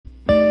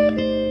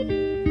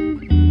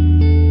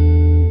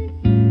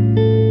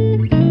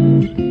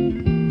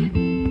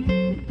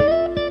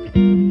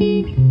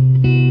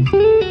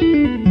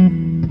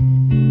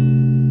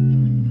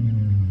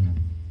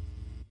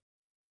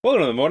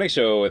Morning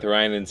Show with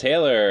Ryan and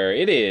Taylor.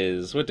 It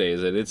is, what day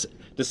is it? It's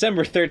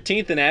December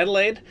 13th in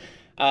Adelaide.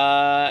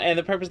 And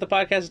the purpose of the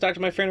podcast is to talk to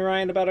my friend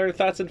Ryan about our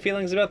thoughts and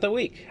feelings about the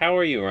week. How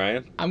are you,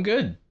 Ryan? I'm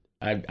good.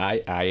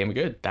 I am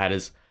good. That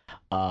is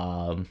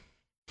a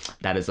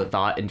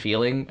thought and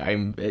feeling.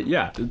 I'm good.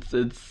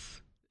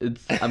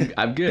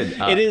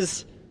 It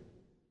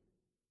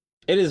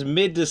is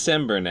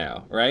mid-December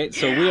now, right?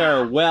 So we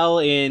are well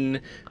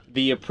in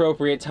the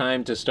appropriate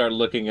time to start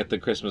looking at the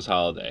Christmas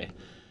holiday.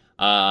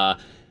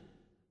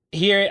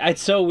 Here,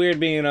 it's so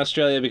weird being in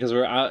Australia because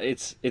we're out.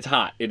 It's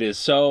hot. It is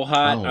so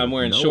hot. Oh, I'm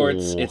wearing no.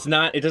 shorts. It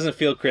doesn't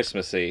feel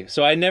Christmassy.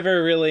 So I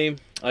never really,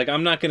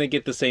 I'm not going to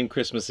get the same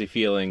Christmassy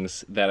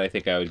feelings that I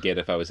think I would get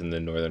if I was in the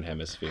Northern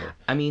Hemisphere.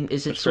 I mean,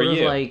 is it But sort for of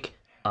you? like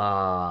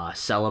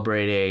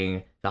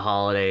celebrating the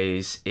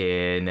holidays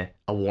in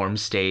a warm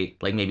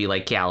state, like maybe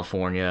like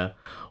California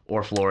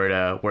or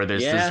Florida, where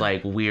there's Yeah. this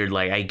like weird,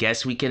 like, I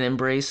guess we can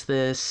embrace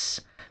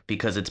this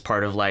because it's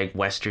part of like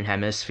Western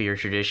Hemisphere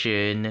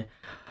tradition.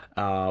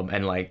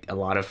 And like a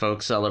lot of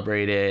folks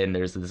celebrate it, and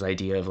there's this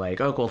idea of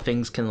like, oh well,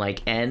 things can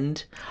like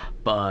end,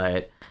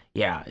 but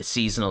yeah,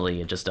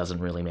 seasonally it just doesn't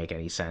really make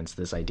any sense.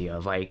 This idea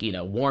of like,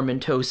 warm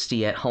and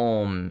toasty at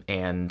home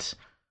and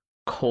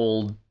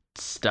cold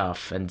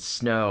stuff and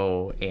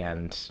snow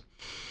and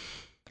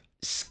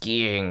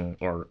skiing,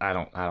 or I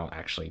don't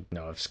actually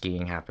know if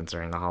skiing happens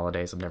during the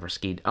holidays. I've never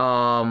skied.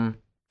 So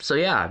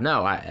yeah,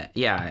 no, I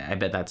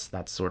bet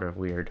that's sort of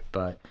weird,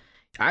 but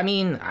I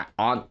mean,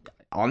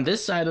 on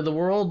this side of the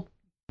world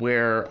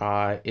where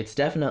it's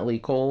definitely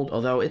cold,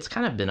 although it's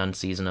kind of been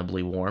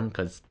unseasonably warm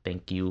because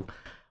thank you,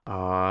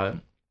 uh,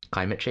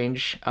 climate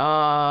change.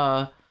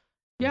 Yeah,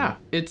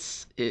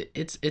 it's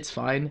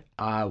fine.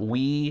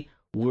 We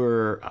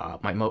were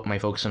my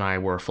folks and I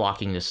were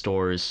flocking to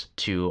stores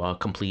to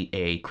complete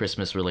a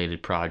Christmas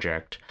related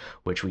project,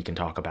 which we can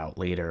talk about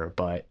later.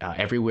 But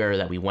everywhere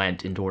that we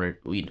went in order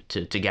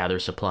to gather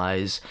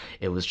supplies,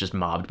 it was just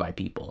mobbed by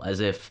people, as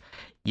if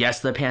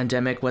yes, the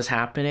pandemic was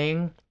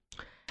happening,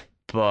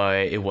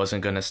 but it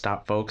wasn't going to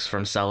stop folks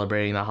from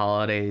celebrating the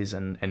holidays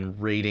and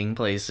raiding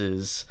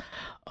places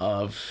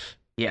of,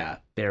 yeah,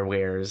 their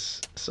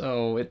wares.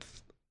 So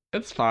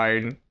it's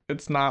fine.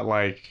 It's not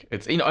like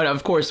it's, and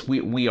of course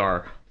we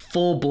are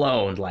full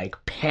blown like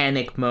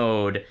panic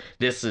mode.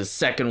 This is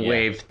second Yeah.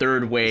 wave,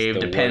 third It's wave,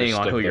 the depending worst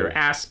on of who the- you're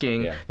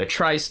asking. Yeah. The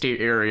tri-state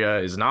area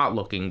is not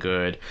looking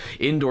good.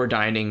 Indoor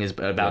dining is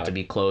about Yeah. to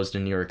be closed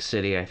in New York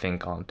City, I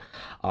think on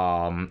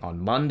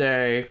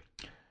Monday.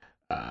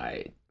 Uh,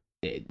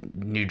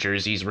 New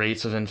Jersey's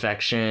rates of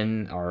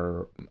infection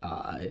are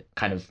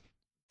kind of,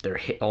 they're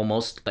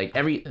almost like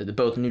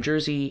both New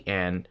Jersey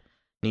and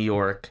New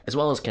York, as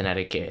well as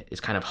Connecticut, is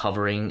kind of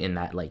hovering in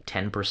that like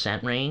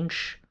 10%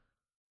 range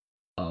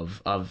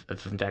of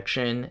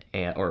infection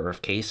or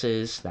of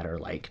cases that are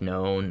like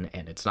known,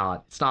 and it's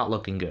not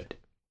looking good.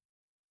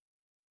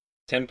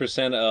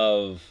 10%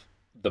 of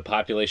the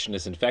population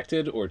is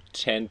infected, or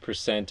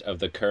 10% of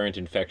the current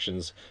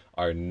infections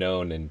are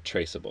known and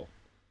traceable?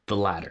 The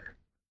latter.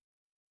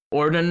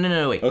 Or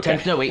no, wait. Okay.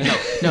 10, no, wait,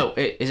 no.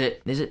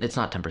 It's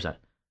not 10%.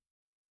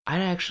 I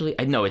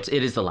know it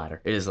is the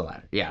latter. It is the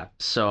latter. Yeah.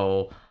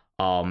 So,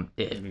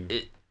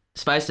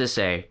 suffice to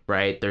say,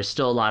 right, there's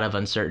still a lot of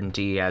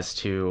uncertainty as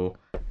to,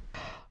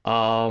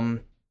 I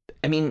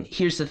mean,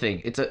 here's the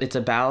thing. It's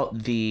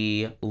about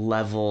the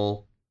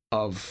level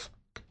of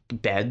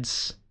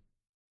beds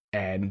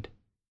and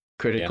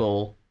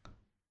critical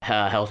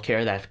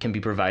healthcare that can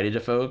be provided to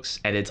folks,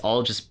 and it's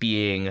all just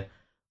being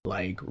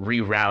like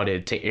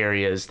rerouted to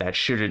areas that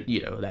shouldn't,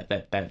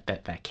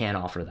 that can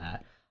offer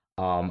that.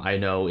 I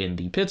know in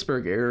the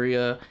Pittsburgh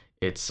area,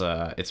 it's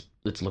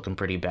looking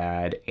pretty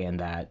bad, and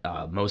that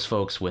most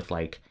folks with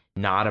like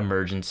not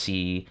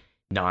emergency,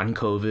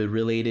 non-COVID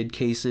related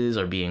cases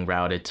are being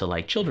routed to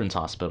like children's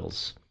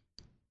hospitals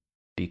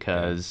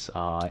because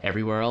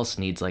everywhere else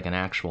needs like an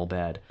actual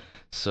bed.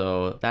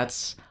 So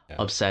that's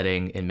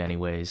upsetting in many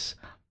ways,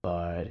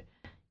 but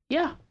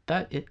yeah,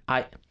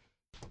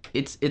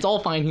 it's all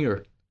fine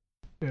here,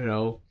 you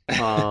know.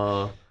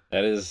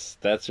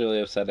 That's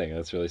really upsetting.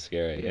 That's really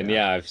scary. And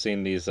Yeah. I've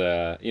seen these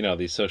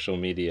these social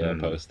media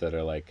posts that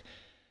are like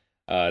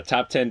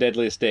top 10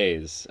 deadliest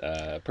days,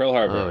 Pearl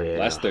Harbor Oh, yeah.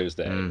 last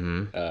Thursday,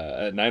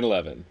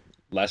 9/11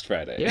 last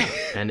Friday. Yeah,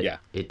 and Yeah.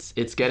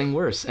 it's getting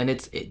worse, and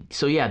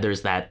so yeah.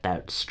 There's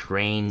that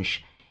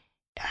strange.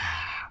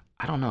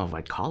 I don't know if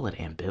I'd call it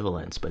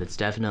ambivalence, but it's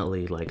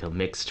definitely like a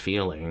mixed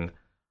feeling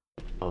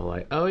of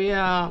like, oh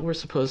yeah, we're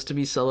supposed to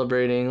be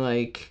celebrating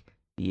like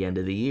the end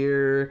of the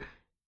year,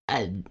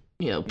 and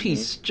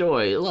peace,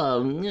 joy,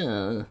 love,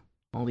 yeah,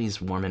 all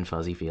these warm and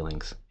fuzzy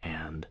feelings,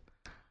 and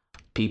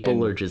people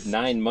And are just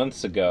 9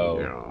 months ago,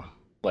 yeah.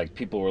 like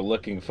people were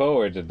looking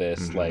forward to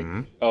this, like,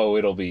 Mhm. oh,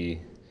 it'll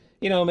be,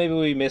 maybe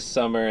we miss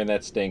summer and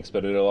that stinks,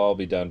 but it'll all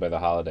be done by the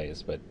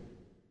holidays. But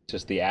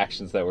just the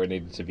actions that were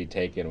needed to be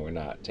taken were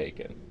not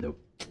taken. Nope.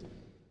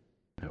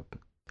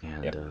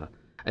 And Yep.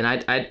 and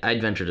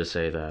I'd venture to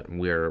say that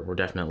we're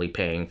definitely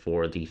paying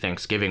for the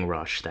Thanksgiving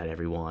rush that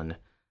everyone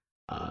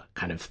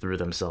kind of threw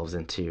themselves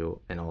into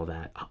and all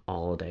that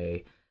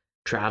holiday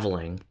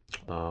traveling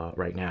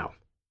right now.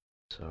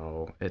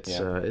 So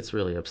it's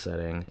really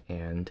upsetting,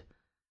 and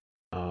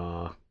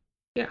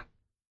yeah,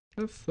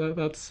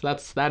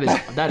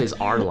 that is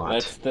our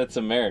lot. That's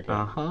America.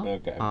 Uh-huh.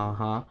 Okay.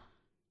 Uh-huh.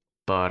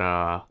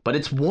 But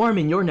it's warm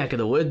in your neck of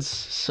the woods,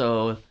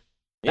 so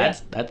Yeah.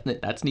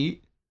 that's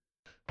neat.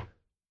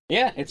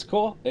 Yeah, it's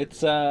cool.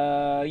 It's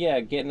yeah,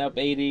 getting up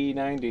 80,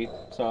 90.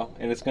 So,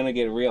 and it's gonna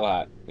get real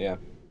hot. Yeah.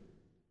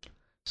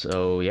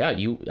 So yeah,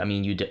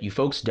 you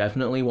folks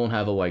definitely won't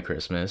have a white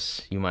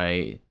Christmas. You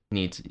might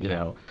need to,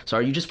 No. So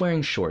are you just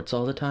wearing shorts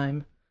all the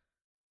time?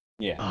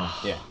 Yeah.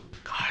 Oh, Yeah.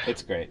 God,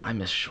 It's great. I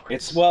miss shorts.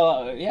 It's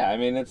well, yeah. I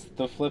mean, it's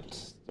the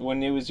flipped.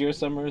 When it was your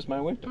summer, is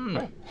my winter. Hmm.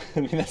 Yeah. I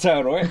mean, that's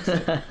how it works.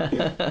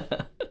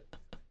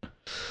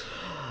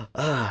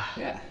 Ah.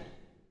 Yeah.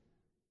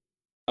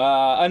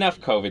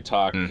 Enough COVID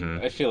talk.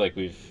 Mhm. I feel like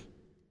we've.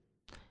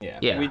 Yeah,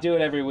 Yeah. we do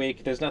it every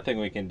week. There's nothing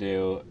we can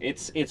do.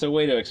 It's a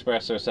way to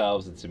express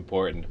ourselves. It's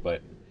important,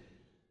 but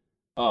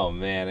oh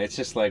man, it's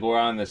just like we're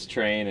on this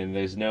train and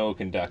there's no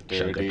conductor.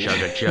 Chugga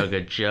chugga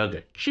chugga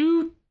chugga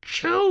choo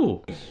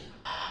choo.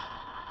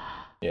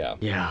 Yeah.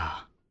 Yeah.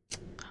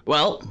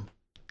 Well,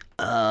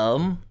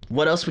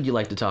 what else would you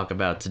like to talk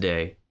about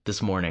today,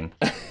 this morning,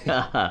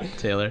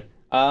 Taylor?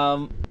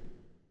 Um.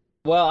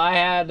 Well, I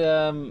had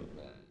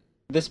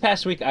this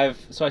past week. I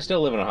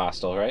still live in a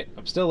hostel, right?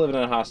 I'm still living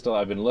in a hostel.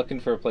 I've been looking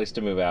for a place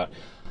to move out.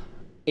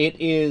 It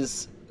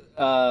is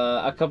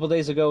a couple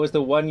days ago was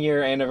the 1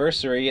 year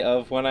anniversary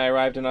of when I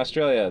arrived in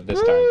Australia this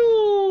time.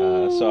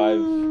 So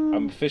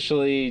I'm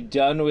officially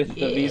done with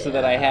the visa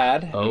that I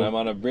had, and I'm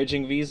on a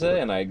bridging visa,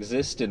 and I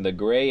exist in the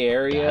gray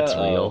area That's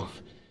of real.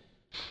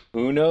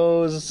 who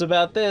knows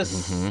about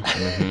this in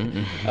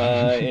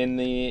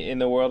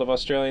the world of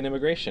Australian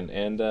immigration,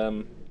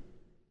 and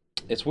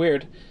it's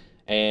weird.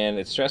 And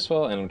it's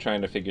stressful, and I'm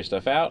trying to figure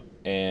stuff out,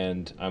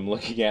 and I'm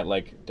looking at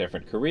like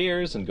different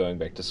careers and going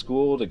back to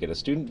school to get a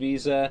student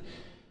visa,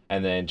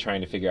 and then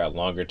trying to figure out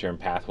longer term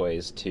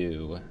pathways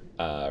to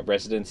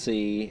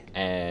residency.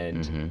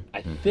 And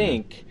I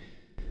think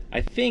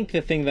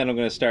the thing that I'm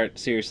going to start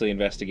seriously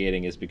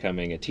investigating is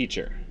becoming a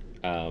teacher.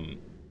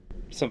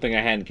 Something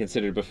I hadn't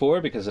considered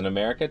before, because in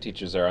America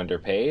teachers are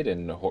underpaid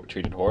and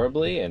treated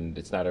horribly, and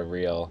it's not a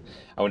real,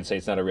 I wouldn't say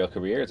it's not a real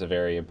career. It's a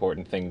very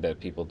important thing that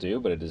people do,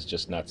 but it is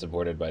just not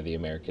supported by the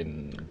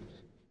American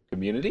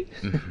community,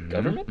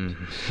 government.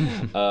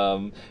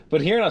 But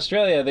here in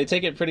Australia, they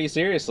take it pretty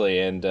seriously,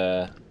 and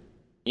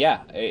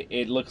yeah,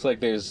 it looks like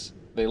they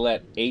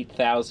let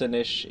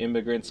 8,000-ish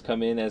immigrants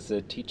come in as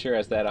a teacher,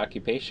 as that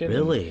occupation.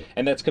 Really?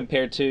 And that's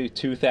compared to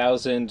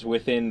 2,000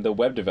 within the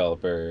web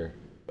developer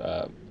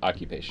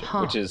occupation,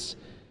 which is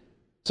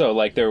so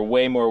like they're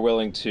way more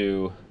willing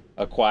to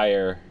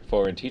acquire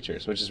foreign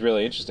teachers, which is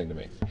really interesting to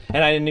me.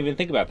 And I didn't even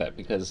think about that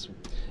because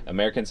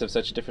Americans have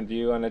such a different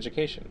view on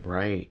education.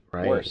 Right.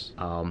 Worse.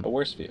 A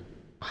worse view.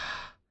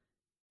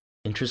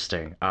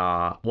 Interesting.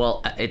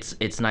 Well,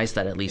 it's nice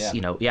that at least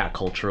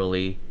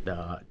culturally,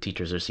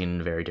 teachers are seen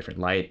in a very different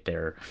light.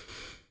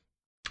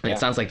 It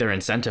sounds like they're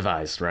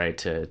incentivized, right,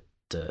 to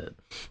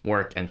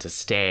work and to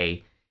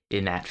stay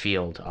in that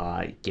field,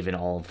 given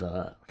all of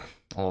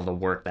the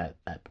work that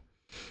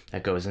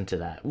goes into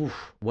that. Oof.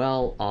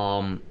 Well,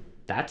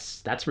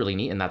 that's really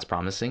neat, and that's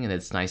promising, and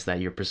it's nice that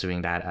you're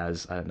pursuing that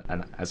as an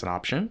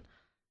option.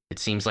 It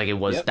seems like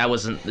that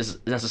wasn't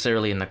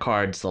necessarily in the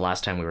cards the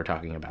last time we were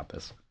talking about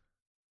this.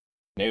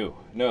 No,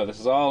 this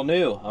is all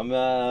new.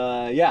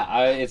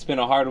 It's been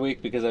a hard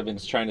week because I've been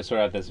trying to sort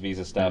out this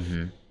visa stuff.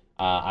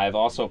 I've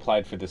also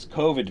applied for this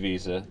COVID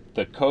visa.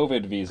 The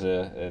COVID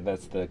visa,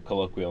 that's the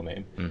colloquial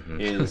name,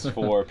 is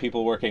for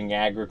people working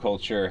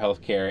agriculture,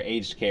 healthcare,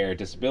 aged care,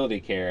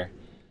 disability care,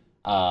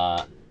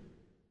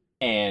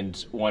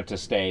 and want to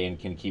stay and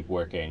can keep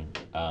working.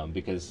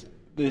 Because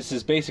this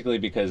is basically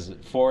because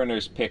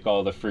foreigners pick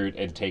all the fruit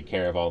and take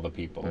care of all the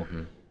people.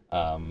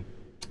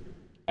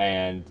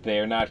 And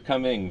they're not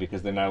coming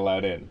because they're not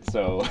allowed in.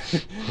 So,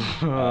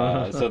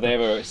 so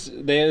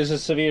there's a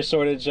severe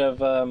shortage of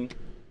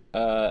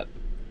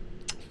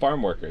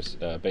farm workers,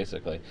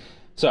 basically.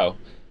 So,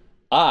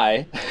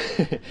 I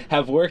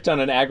have worked on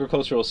an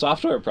agricultural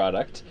software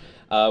product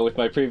with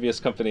my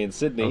previous company in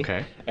Sydney,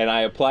 and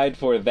I applied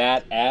for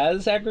that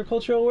as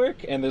agricultural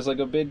work. And there's like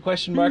a big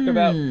question mark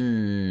about,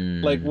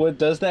 like, what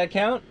does that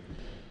count?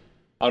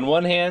 On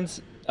one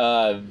hand,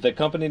 the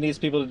company needs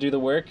people to do the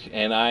work,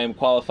 and I am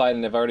qualified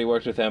and have already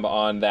worked with them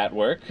on that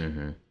work.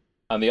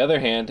 On the other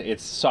hand,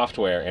 it's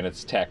software and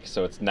it's tech,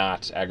 so it's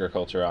not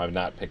agriculture. I'm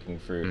not picking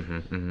fruit.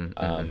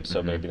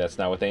 So maybe that's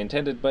not what they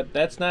intended, but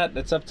that's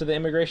up to the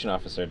immigration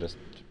officer to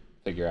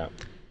figure out.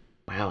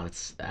 Wow,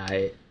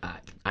 I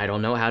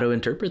don't know how to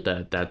interpret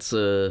that. That's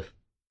a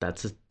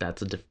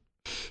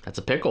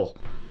pickle.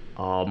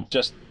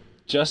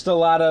 Just a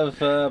lot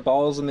of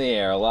balls in the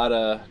air, a lot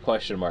of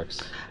question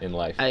marks in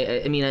life.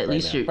 I mean, at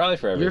least you're probably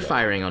for everybody. You're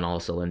firing on all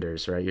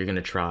cylinders, right? You're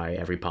gonna try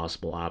every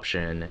possible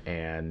option,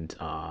 and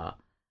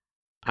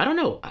I don't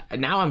know.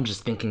 Now I'm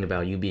just thinking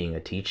about you being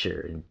a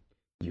teacher, and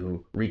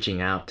you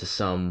reaching out to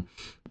some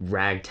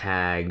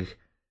ragtag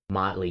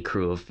motley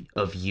crew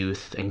of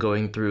youth and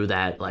going through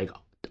that like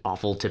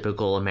awful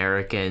typical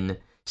American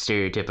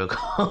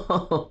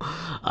stereotypical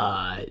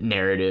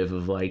narrative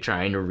of like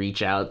trying to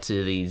reach out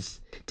to these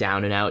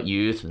down and out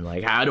youth and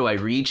like how do I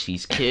reach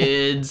these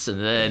kids,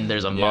 and then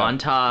there's a Yeah.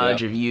 montage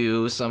Yep. of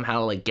you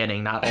somehow like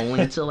getting not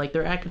only to like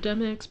their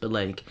academics but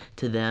like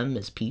to them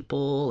as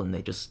people, and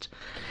they just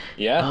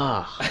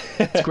Yeah.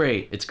 it's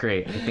great. It's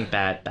great. I think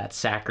that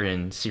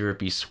saccharine,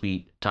 syrupy,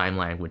 sweet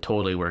timeline would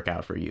totally work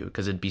out for you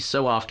because it'd be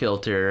so off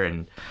kilter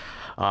and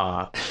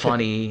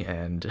funny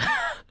and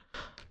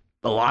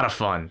a lot of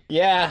fun.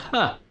 Yeah.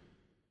 Huh.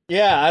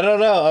 Yeah, I don't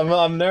know.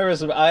 I'm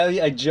nervous.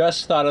 I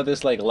just thought of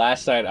this like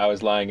last night. I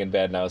was lying in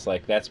bed and I was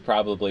like, that's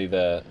probably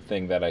the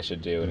thing that I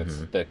should do, and it's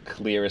the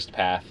clearest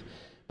path.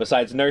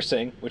 Besides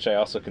nursing, which I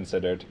also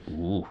considered,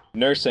 Ooh.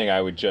 nursing,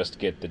 I would just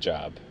get the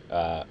job,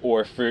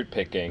 or fruit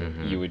picking.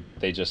 Mhm.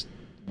 They just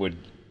would.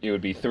 It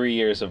would be 3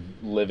 years of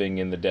living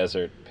in the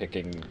desert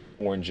picking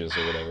oranges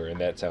or whatever, and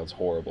that sounds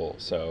horrible.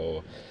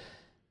 So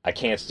I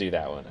can't do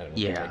that one. I don't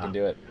think I Yeah. can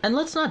do it. And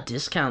let's not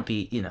discount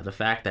the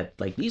fact that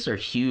like these are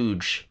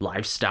huge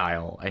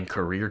lifestyle and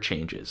career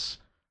changes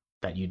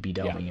that you'd be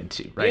Yeah. delving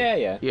into, right? Yeah,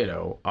 yeah.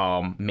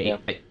 Yeah.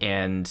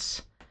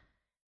 And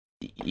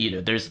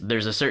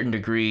there's a certain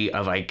degree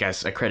of I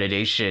guess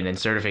accreditation and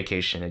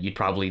certification that you'd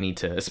probably need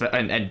to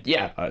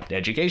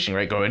education,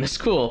 right, going to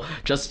school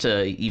just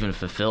to even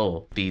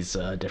fulfill these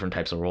different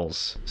types of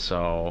roles.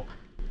 So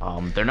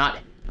they're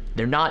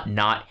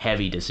not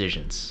heavy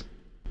decisions.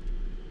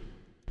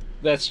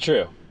 That's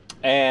true.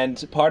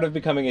 And part of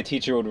becoming a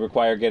teacher would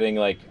require getting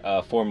like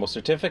a formal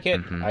certificate.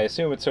 Mhm. I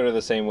assume it's sort of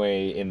the same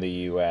way in the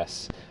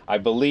US. I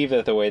believe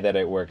that the way that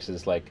it works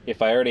is like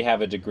if I already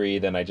have a degree,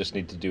 then I just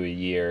need to do a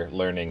year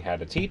learning how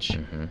to teach,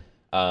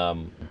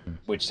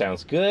 which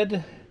sounds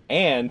good.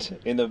 And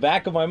in the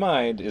back of my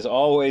mind is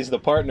always the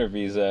partner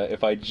visa.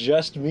 If I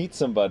just meet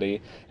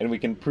somebody and we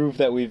can prove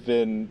that we've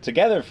been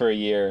together for a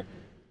year,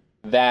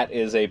 that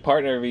is a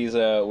partner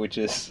visa, which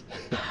is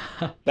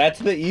that's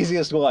the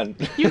easiest one.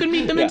 You can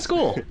meet them Yeah. in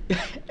school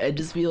and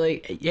just be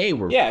like, hey,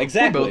 Yeah,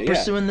 exactly, we're both yeah.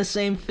 pursuing the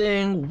same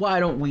thing. Why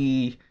don't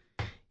we?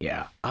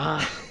 Yeah.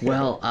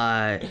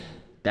 That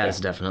is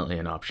definitely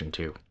an option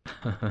too.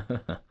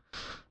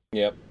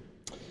 Yep.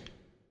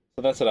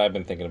 So that's what I've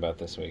been thinking about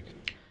this week.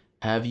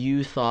 Have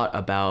you thought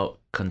about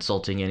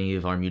consulting any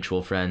of our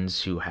mutual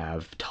friends who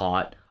have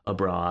taught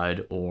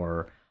abroad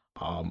or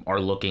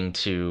are looking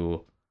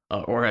to,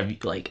 or have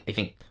like I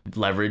think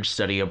leverage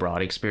study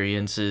abroad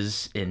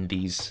experiences in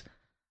these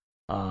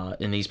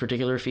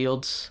particular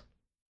fields?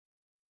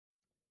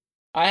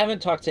 I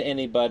haven't talked to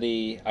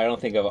anybody, I don't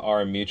think of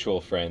our mutual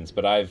friends,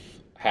 but I've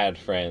had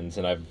friends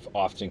and I've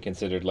often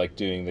considered like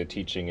doing the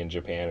teaching in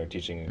Japan or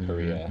teaching in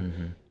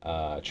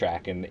Korea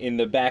track. And in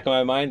the back of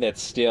my mind, that's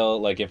still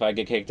like if I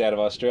get kicked out of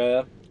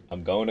Australia,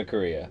 I'm going to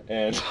Korea.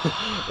 And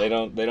they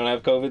don't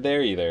have COVID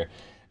there either.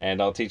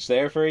 And I'll teach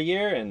there for a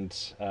year and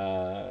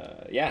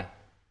yeah.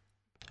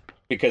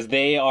 Because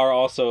they are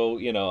also,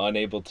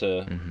 unable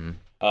to.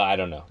 I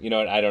don't know. You know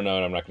what? I don't know,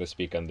 and I'm not going to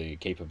speak on the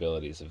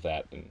capabilities of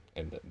that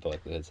and the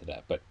likelihoods of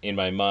that. But in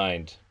my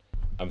mind,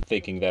 I'm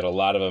thinking that a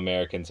lot of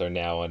Americans are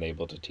now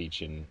unable to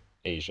teach in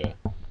Asia,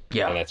 and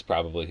Yeah. that's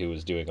probably who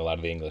was doing a lot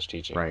of the English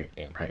teaching. Right.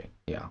 Yeah. Right.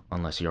 Yeah.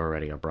 Unless you're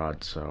already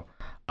abroad. So,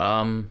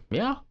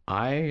 yeah,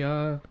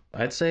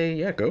 I'd say,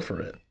 yeah, go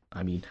for it.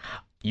 I mean,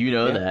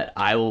 Yeah. that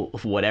I will,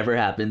 whatever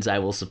happens, I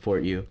will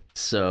support you.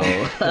 So,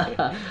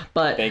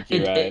 but Thank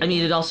you, Ryan. I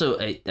mean, it also,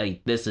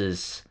 this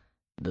is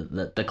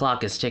the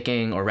clock is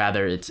ticking, or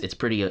rather, it's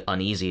pretty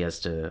uneasy as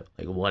to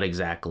like what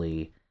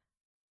exactly,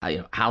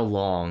 how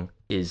long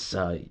is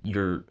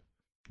your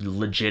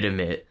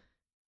legitimate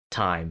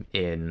time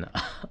in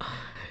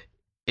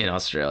in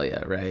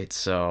Australia, right?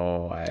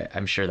 So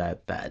I'm sure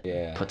that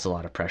Yeah. puts a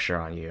lot of pressure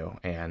on you,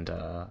 and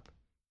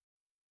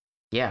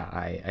yeah,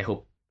 I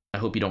hope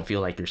you don't feel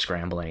like you're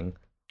scrambling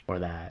or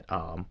that.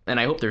 And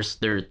I hope there's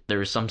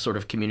some sort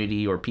of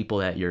community or people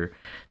that you're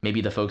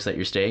maybe the folks that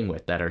you're staying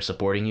with that are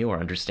supporting you or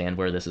understand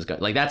where this is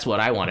going. Like that's what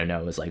I want to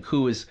know is like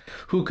who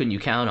can you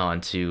count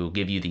on to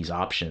give you these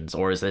options,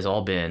 or has this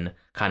all been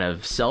kind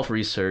of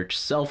self-research,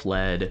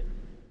 self-led,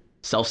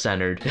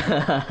 self-centered?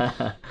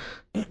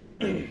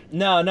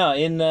 No.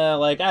 In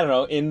like I don't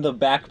know, in the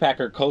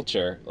backpacker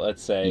culture,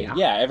 let's say, Yeah.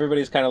 yeah,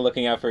 everybody's kind of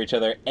looking out for each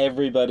other.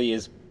 Everybody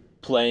is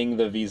playing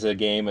the visa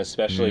game,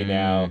 especially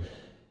now.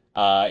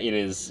 It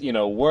is,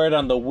 word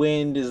on the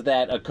wind is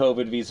that a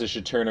COVID visa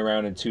should turn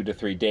around in 2 to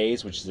 3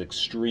 days, which is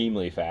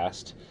extremely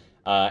fast,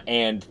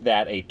 and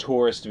that a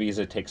tourist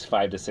visa takes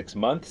 5 to 6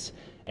 months.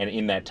 And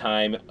in that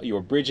time,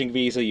 your bridging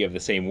visa, you have the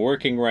same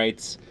working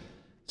rights,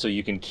 so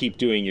you can keep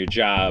doing your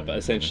job.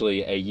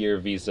 Essentially, a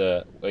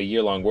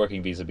year-long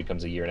working visa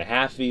becomes a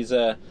year-and-a-half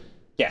visa.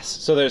 Yes,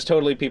 so there's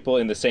totally people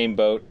in the same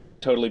boat,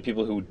 totally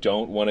people who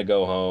don't want to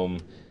go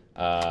home.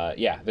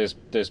 Yeah,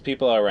 there's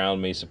people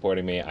around me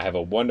supporting me. I have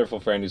a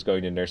wonderful friend who's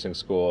going to nursing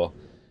school.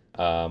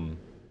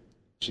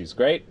 she's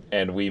great,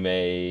 and we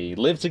may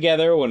live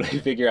together when we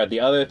figure out the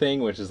other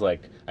thing, which is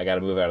like, I got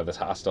to move out of this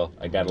hostel.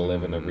 I got to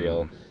live in a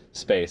real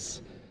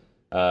space.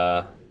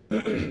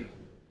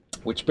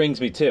 Which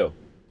brings me to,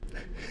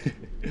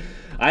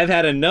 I've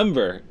had a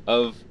number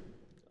of,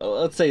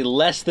 let's say,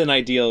 less than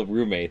ideal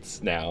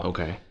roommates now.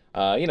 Okay.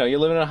 You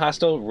live in a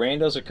hostel,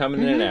 randos are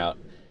coming in and out.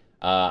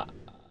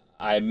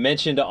 I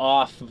mentioned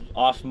off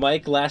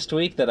mic last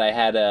week that I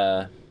had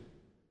a...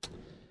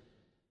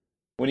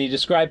 When you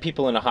describe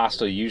people in a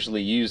hostel, you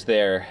usually use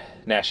their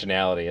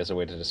nationality as a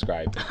way to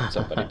describe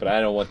somebody, but I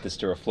don't want this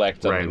to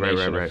reflect on the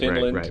nation of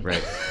Finland.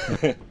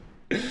 Right.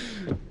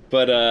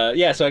 But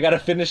yeah, so I got a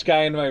Finnish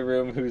guy in my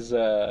room who's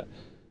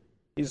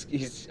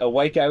he's a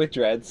white guy with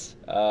dreads.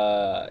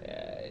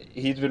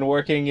 He's been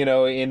working,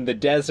 in the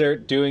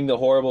desert, doing the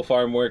horrible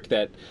farm work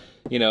that,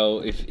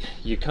 if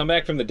you come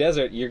back from the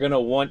desert, you're gonna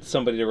want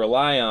somebody to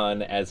rely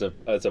on as a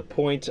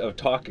point of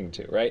talking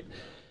to, right?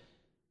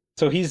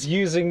 So he's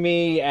using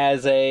me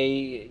as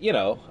a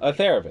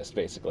therapist,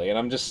 basically. And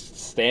I'm just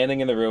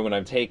standing in the room and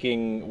I'm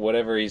taking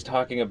whatever he's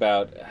talking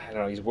about. I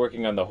don't know, he's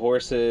working on the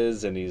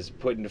horses and he's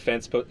putting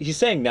fence posts. He's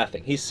saying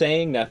nothing.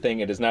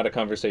 It is not a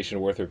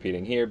conversation worth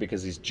repeating here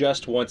because he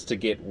just wants to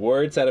get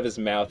words out of his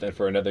mouth and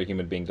for another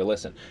human being to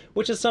listen,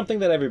 which is something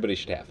that everybody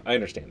should have. I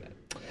understand that.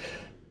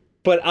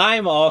 But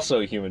I'm also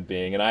a human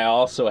being and I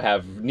also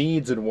have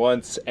needs and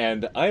wants,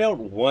 and I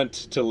don't want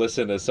to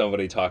listen to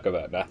somebody talk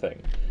about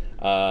nothing.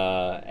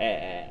 And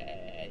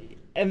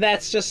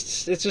it's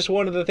just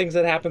one of the things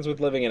that happens with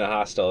living in a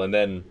hostel. And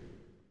then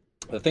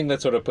the thing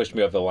that sort of pushed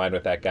me over the line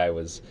with that guy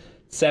was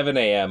 7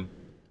 a.m.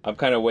 I'm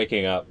kind of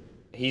waking up.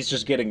 He's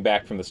just getting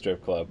back from the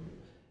strip club.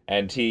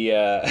 And he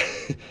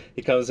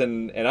he comes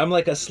in and I'm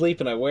like asleep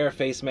and I wear a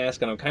face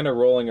mask and I'm kind of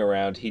rolling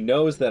around. He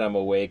knows that I'm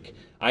awake.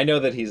 I know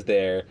that he's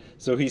there.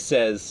 So he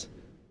says,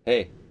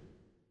 "Hey,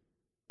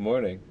 good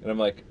morning." And I'm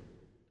like,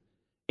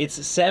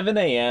 it's 7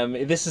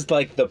 a.m. This is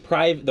like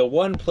the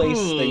one place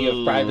that you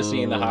have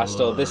privacy in the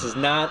hostel. This is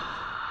not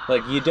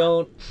like you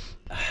don't.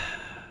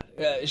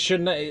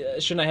 Shouldn't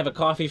I have a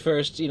coffee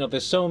first?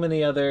 There's so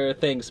many other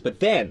things. But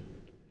then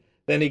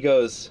he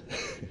goes.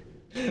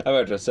 I'm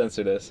about to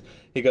censor this.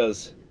 He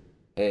goes,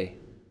 "Hey,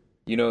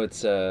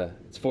 it's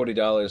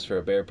 $40 for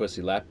a bare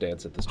pussy lap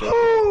dance at the strip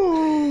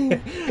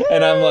club."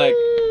 And I'm like,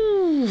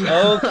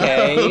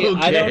 Okay.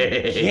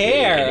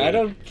 I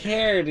don't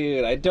care,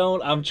 dude.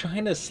 I'm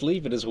trying to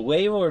sleep. It is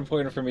way more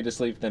important for me to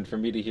sleep than for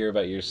me to hear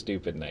about your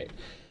stupid night.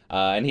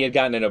 And he had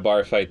gotten in a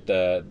bar fight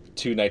the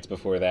 2 nights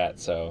before that,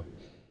 so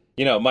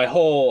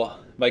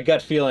my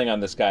gut feeling on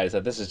this guy is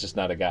that this is just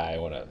not a guy I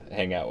want to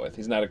hang out with.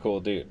 He's not a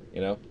cool dude,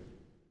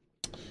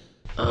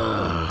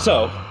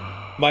 So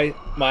my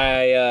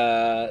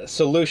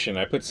solution,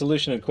 I put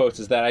solution in quotes,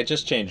 is that I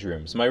just changed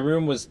rooms. My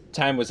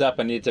time was up.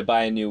 I needed to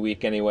buy a new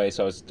week anyway,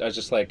 so I was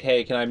just like,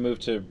 "Hey, can I move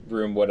to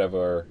room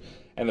whatever?"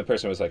 And the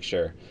person was like,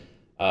 "Sure."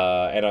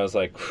 And I was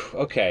like,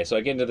 "Okay." So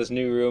I get into this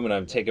new room and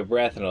I take a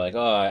breath and I'm like,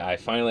 "Oh, I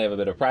finally have a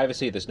bit of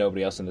privacy. There's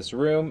nobody else in this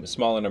room.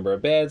 Smaller number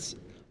of beds,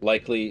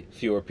 likely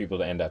fewer people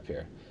to end up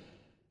here."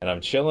 And I'm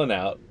chilling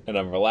out, and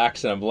I'm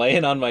relaxing. I'm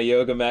laying on my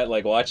yoga mat,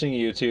 like watching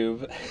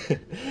YouTube,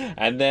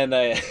 and then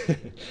I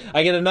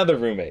get another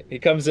roommate. He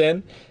comes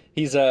in.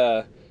 He's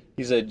a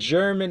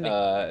German.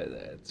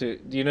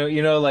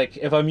 Like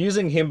if I'm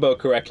using himbo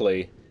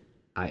correctly.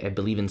 I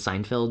believe in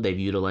Seinfeld they've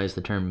utilized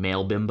the term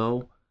male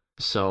bimbo.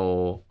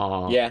 So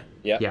yeah.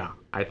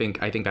 I think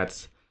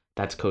that's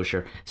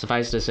kosher.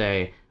 Suffice to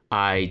say,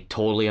 I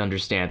totally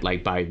understand.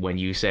 Like by when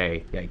you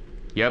say, like,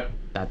 "Yep,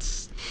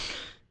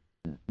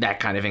 that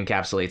kind of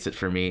encapsulates it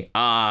for me."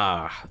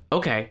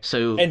 Okay.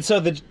 So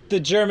the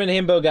German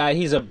himbo guy,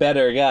 he's a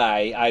better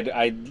guy.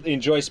 I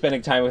enjoy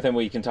spending time with him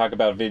where you can talk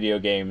about video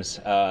games.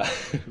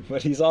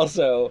 But he's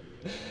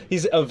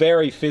a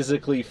very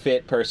physically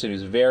fit person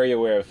who's very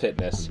aware of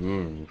fitness.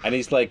 And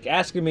he's like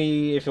asking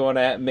me if you want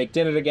to make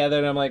dinner together,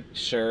 and I'm like,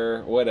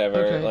 "Sure, whatever."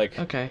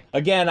 Okay.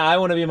 Again, I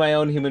want to be my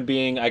own human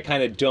being. I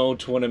kind of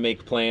don't want to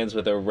make plans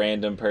with a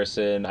random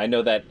person. I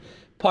know that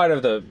part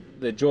of the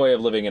joy of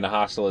living in a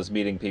hostel is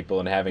meeting people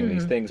and having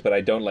these things, but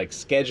I don't like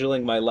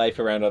scheduling my life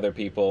around other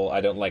people.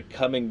 I don't like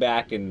coming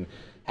back and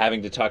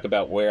having to talk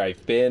about where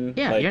I've been.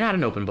 Yeah, like, you're not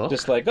an open book.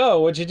 Just like, "Oh,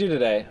 what'd you do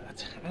today?"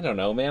 I don't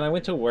know, man. I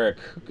went to work.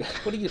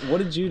 What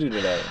did you do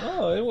today?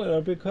 "Oh, I went on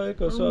a big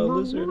hike. I saw a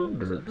lizard."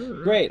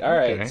 Great. All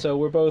right. Okay. So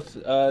we're both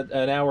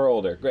an hour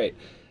older. Great.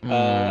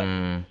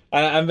 I'm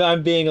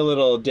being a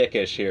little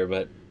dickish here,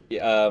 but he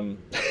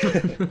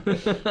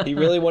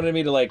really wanted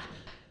me to like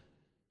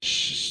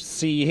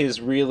see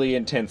his really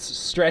intense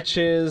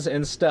stretches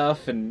and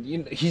stuff, and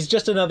he's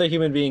just another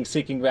human being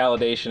seeking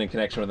validation and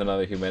connection with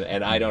another human,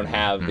 and I don't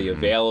have the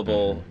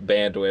available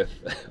bandwidth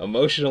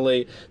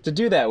emotionally to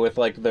do that with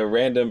like the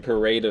random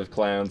parade of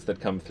clowns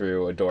that come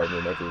through a dorm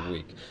room every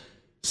week.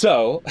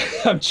 So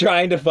I'm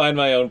trying to find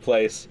my own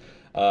place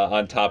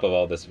on top of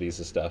all this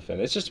visa stuff, and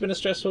it's just been a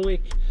stressful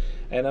week,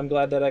 and I'm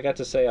glad that I got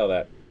to say all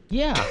that.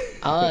 Yeah.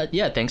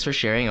 Thanks for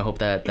sharing. I hope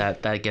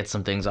that gets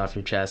some things off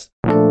your chest.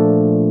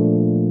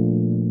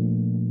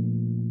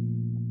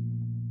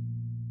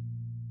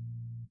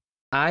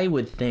 I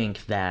would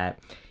think that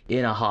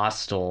in a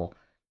hostel,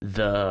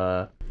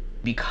 the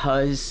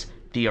because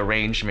the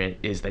arrangement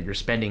is that you're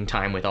spending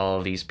time with all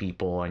of these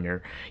people and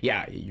you're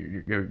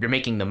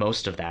making the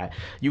most of that.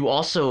 You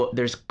also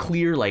there's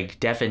clear like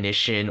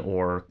definition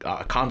or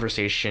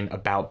conversation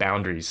about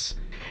boundaries,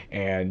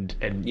 and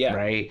Yeah.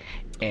 right.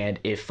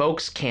 And if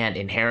folks can't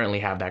inherently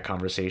have that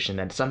conversation,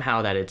 then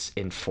somehow that it's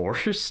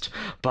enforced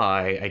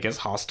by, I guess,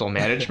 hostile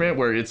management,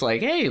 where it's like,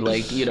 hey,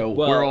 like, we're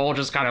Well, all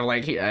just kind of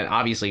like, and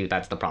obviously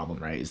that's the problem,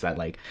 right? Is that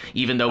like,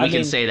 even though I we can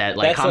mean, say that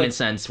like that's common like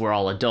sense, we're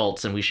all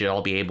adults and we should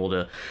all be able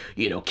to,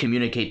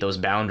 communicate those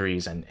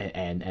boundaries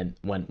and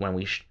when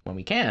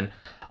we can,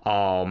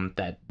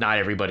 that not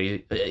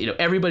everybody,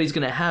 everybody's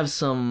gonna have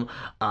some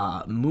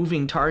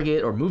moving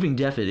target or moving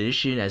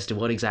definition as to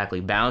what exactly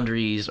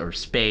boundaries or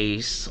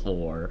space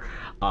or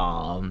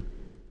um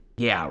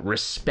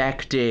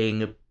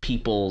respecting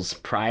people's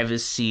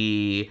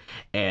privacy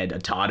and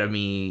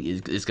autonomy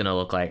is gonna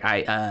look like.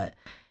 I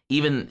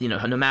even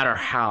no matter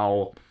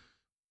how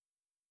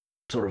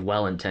sort of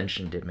well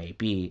intentioned it may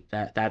be.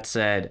 That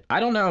said, I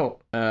don't know.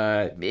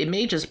 It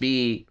may just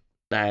be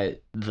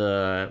that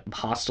the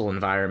hostile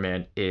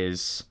environment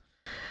is,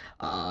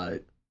 uh,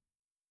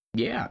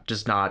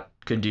 just not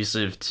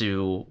conducive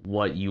to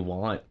what you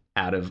want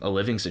out of a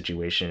living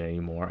situation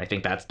anymore. I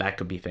think that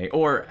could be thing.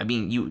 Or I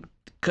mean,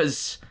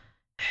 because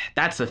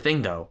that's the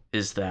thing though,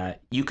 is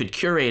that you could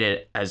curate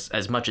it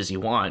as much as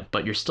you want,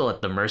 but you're still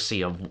at the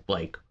mercy of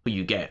like who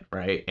you get,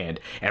 right? And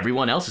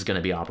everyone else is going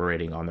to be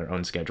operating on their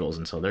own schedules,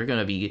 and so they're going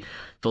to be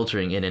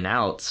filtering in and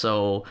out.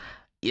 So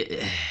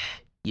it,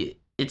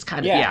 it's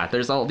kind of, yeah.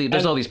 there's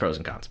And all these pros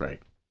and cons,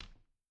 right?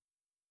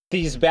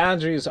 these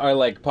boundaries are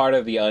like part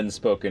of the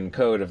unspoken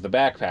code of the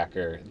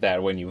backpacker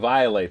that when you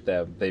violate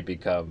them, they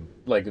become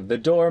like the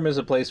dorm is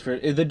a place for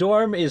the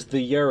dorm is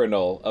the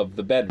urinal of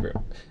the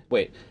bedroom.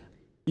 Wait,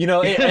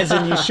 as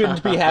in you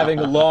shouldn't be having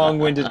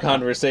long-winded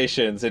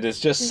conversations. It is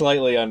just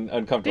slightly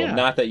uncomfortable. Yeah.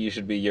 Not that you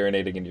should be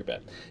urinating in your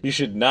bed. You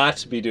should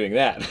not be doing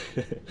that.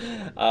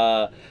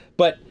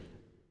 But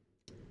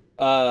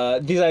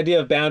these idea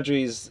of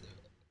boundaries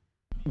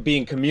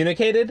being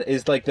communicated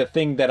is like the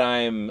thing that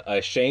I'm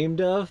ashamed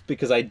of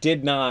because I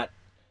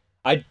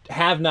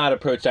have not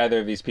approached either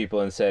of these people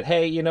and said,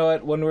 hey, you know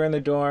what, when we're in the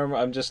dorm,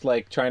 I'm just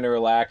like trying to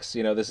relax.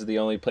 This is the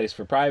only place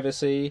for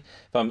privacy.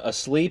 If I'm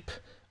asleep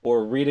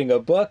or reading a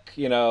book,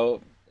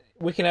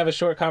 we can have a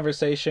short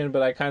conversation,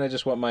 but I kind of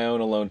just want my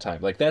own alone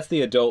time. Like, that's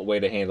the adult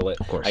way to handle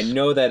it. Of course. I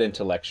know that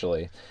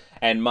intellectually.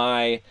 And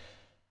my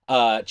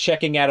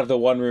checking out of the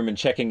one room and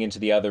checking into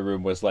the other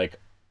room was like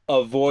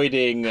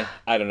avoiding,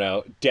 I don't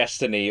know,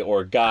 destiny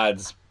or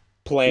God's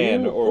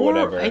plan or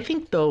whatever. I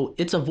think though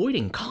it's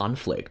avoiding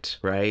conflict,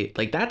 right?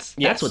 Like that's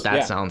Yes, what that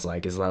yeah. sounds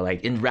like. Is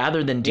like, and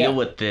rather than deal Yeah.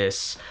 with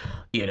this,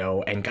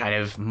 and kind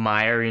of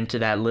mire into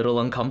that little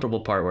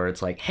uncomfortable part where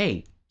it's like,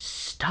 hey,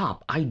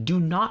 stop! I do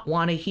not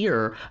want to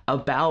hear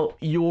about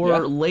Yeah.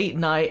 your late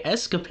night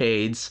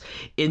escapades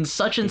in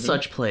such and Mm-hmm.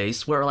 such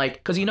place. Where like,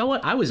 because you know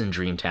what, I was in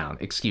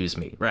Dreamtown. Excuse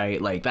me, right?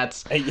 Like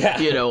that's, Yeah.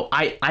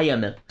 I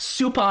am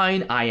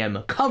supine. I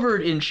am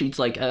covered in sheets.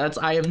 Like that's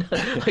I am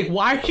like,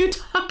 why are you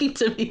talking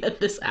to me at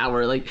this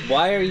hour? Like,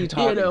 Why are you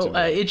talking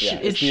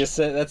to me?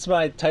 That's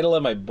my title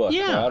of my book, my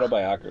yeah.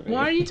 autobiography.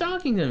 Why are you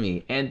talking to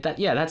me? And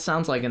that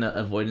sounds like an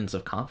avoidance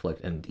of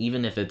conflict. And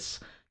even if it's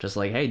just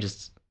like, hey,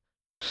 just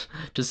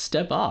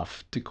step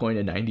off, to coin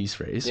a 90s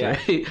phrase, Yeah.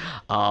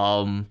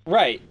 right?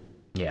 Right.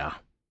 Yeah.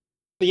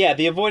 But yeah,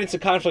 the avoidance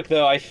of conflict,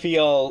 though, I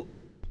feel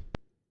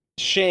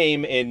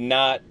shame in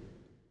not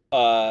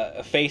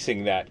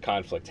facing that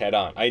conflict head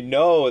on. I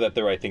know that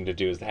the right thing to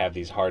do is to have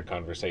these hard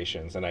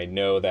conversations, and I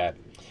know that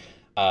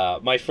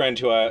my friend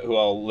who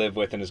I'll live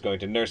with and is going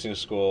to nursing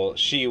school,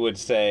 she would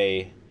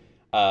say,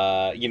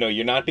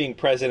 you're not being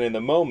present in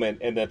the moment,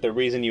 and that the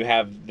reason you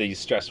have these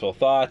stressful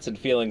thoughts and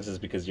feelings is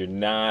because you're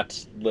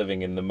not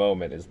living in the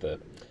moment, is the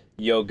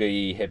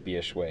yoga-y,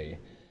 hippie-ish way.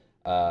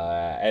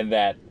 And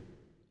that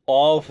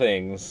all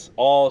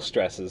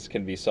stresses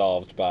can be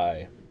solved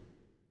by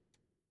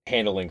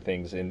handling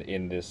things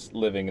in this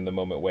living in the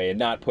moment way and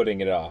not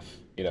putting it off.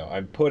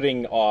 I'm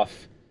putting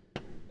off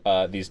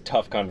these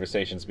tough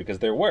conversations because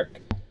they're work.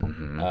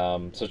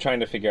 So trying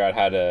to figure out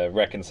how to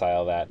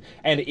reconcile that.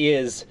 And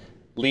is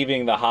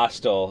leaving the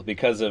hostel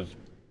because of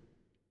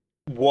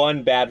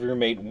one bad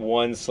roommate,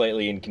 one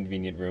slightly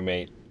inconvenient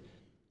roommate,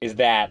 is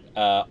that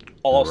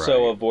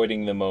also Right.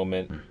 avoiding the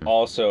moment,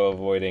 also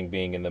avoiding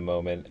being in the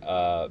moment?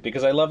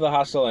 Because I love the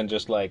hostel and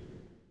just like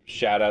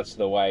shout outs to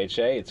the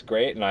YHA. It's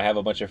great, and I have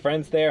a bunch of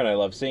friends there, and I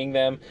love seeing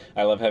them.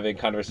 I love having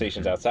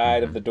conversations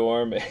outside of the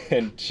dorm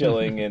and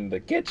chilling in the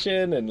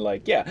kitchen, and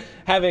like, yeah,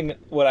 having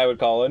what I would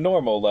call a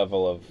normal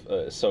level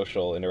of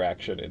social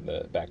interaction in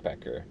the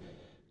backpacker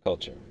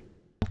culture.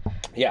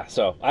 Yeah,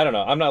 so I don't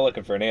know. I'm not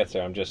looking for an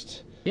answer. I'm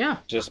just Yeah.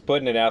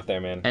 putting it out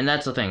there, man. And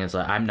that's the thing, is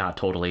like I'm not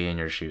totally in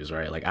your shoes,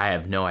 right? Like I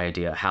have no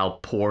idea how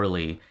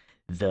poorly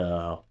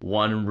the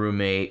one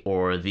roommate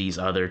or these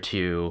other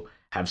two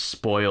have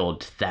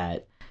spoiled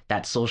that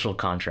social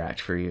contract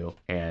for you.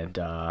 And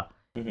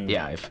Mm-hmm.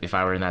 yeah, if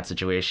I were in that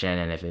situation,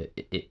 and if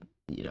it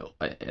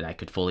and I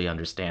could fully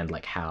understand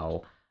like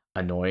how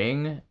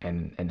annoying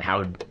and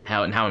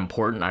how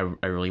important I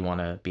really want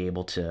to be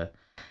able to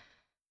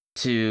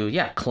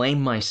yeah,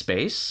 claim my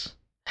space,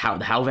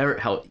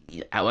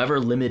 however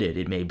limited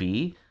it may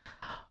be.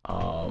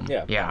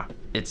 Yeah. Yeah,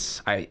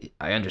 it's I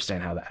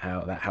understand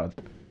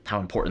how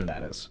important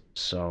that is.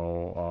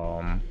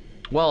 So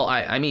well,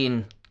 I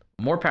mean,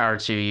 more power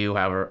to you,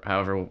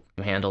 however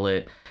you handle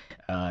it.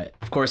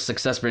 Of course,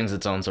 success brings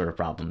its own sort of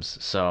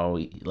problems. So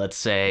let's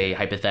say Yeah.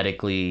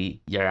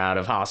 hypothetically you're out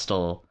of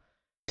hostel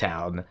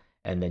town,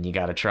 and then you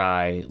got to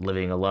try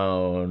living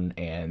alone,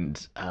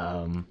 and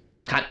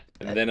kind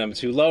And then I'm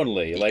too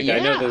lonely. Like, I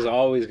know there's yeah,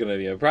 always going to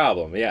be a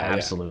problem. Yeah, yeah.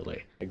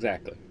 absolutely.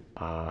 Exactly.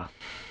 Uh,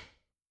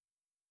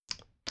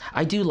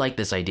 I do like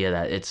this idea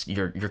that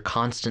you're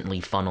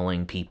constantly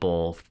funneling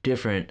people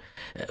different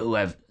who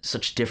have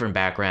such different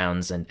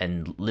backgrounds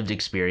and lived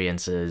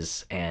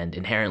experiences, and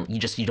inherently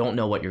you don't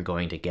know what you're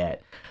going to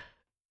get.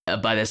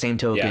 By the same Yeah.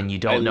 token, you I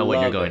don't know what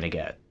you're love going it. to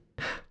get.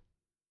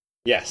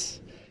 Yes.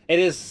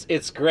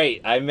 It's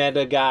great. I met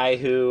a guy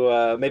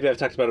who, maybe I've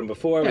talked about him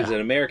before, but he's Yeah.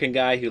 an American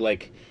guy who,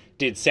 like,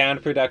 did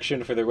sound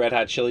production for the Red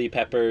Hot Chili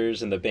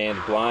Peppers and the band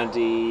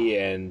Blondie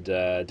and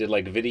did,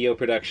 like, video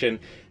production.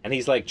 And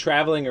he's, like,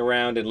 traveling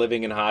around and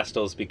living in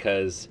hostels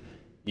because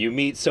you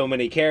meet so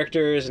many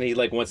characters and he,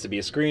 like, wants to be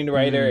a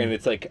screenwriter. And Mm.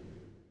 it's, like,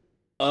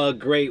 a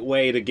great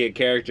way to get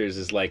characters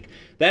is like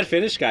that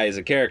Finnish guy is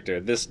a character,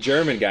 this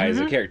German guy is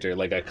a Mm-hmm. character,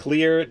 like a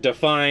clear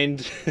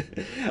defined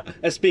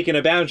speaking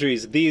of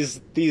boundaries, these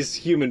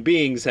human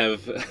beings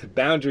have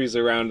boundaries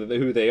around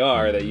who they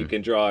are that you Mm-hmm.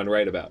 can draw and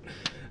write about.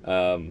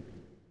 um,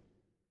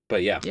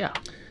 but yeah, Yeah,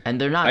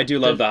 and I do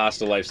love the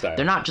hostel lifestyle.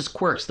 they're not just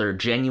quirks, they're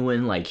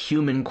genuine like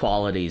human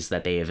qualities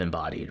that they have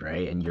embodied,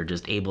 right? And you're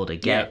just able to Yeah.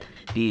 get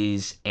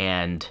these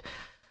and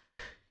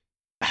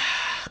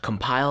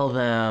compile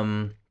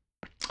them,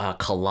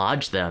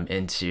 collage them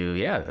into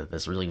yeah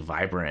this really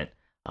vibrant,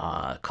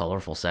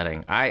 colorful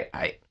setting.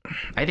 I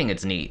think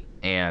it's neat,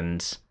 and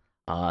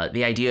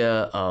the idea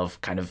of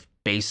kind of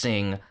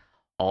basing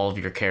all of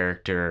your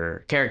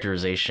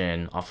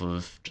characterization off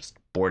of just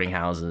boarding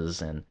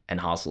houses and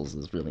hostels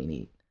is really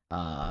neat.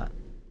 Uh,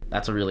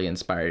 that's a really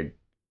inspired,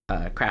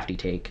 crafty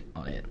take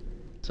on it.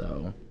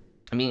 So,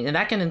 I mean, and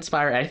that can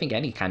inspire, I think,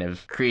 any kind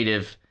of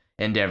creative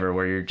endeavor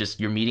where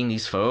you're meeting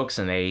these folks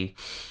and they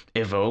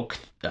evoke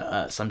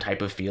some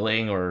type of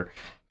feeling or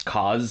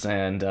cause,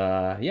 and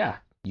yeah,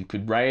 you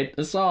could write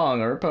a song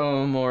or a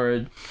poem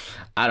or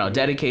I don't know, Mm-hmm.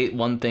 dedicate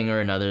one thing or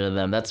another to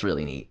them. That's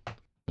really neat.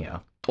 Yeah.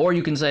 Or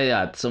you can say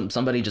that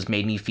somebody just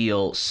made me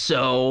feel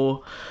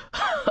so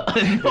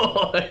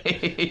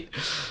annoyed.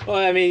 Well,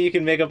 I mean, you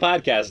can make a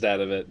podcast out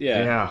of it.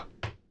 Yeah. Yeah.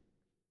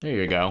 There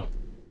you go.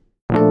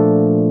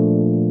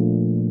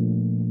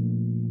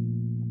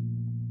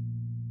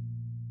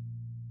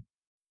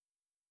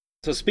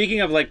 So speaking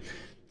of like,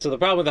 so the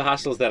problem with the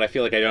hostel is that I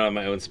feel like I don't have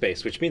my own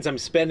space, which means I'm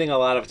spending a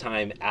lot of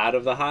time out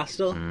of the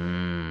hostel.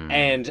 Mm.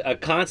 And a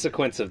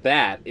consequence of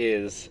that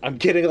is I'm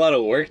getting a lot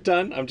of work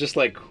done. I'm just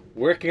like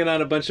working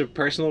on a bunch of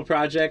personal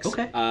projects.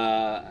 Okay.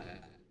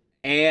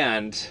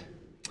 And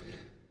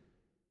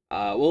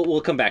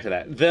we'll come back to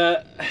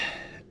that.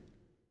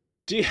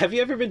 Have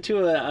you ever been to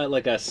a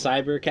like a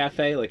cyber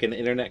cafe, like an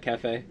internet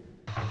cafe?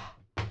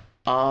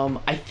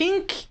 I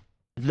think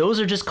those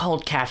are just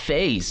called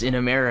cafes in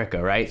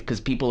America, right? Because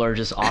people are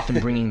just often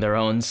bringing their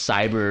own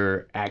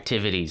cyber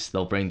activities.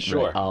 They'll bring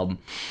Sure.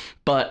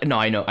 but no,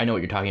 I know what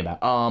you're talking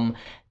about. Let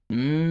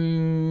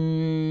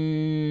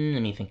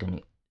me think.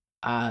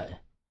 Uh,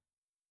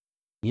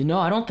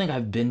 I don't think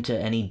I've been to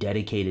any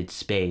dedicated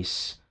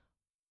space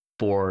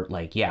for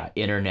like yeah,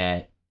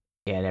 internet,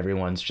 and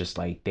everyone's just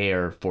like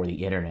there for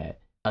the internet.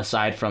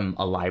 Aside from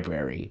a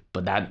library,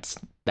 but that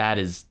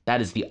is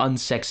the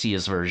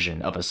unsexiest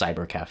version of a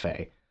cyber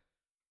cafe.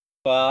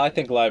 Well, I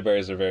think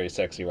libraries are very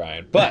sexy,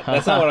 Ryan. But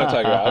that's not what I'm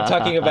talking about. I'm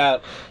talking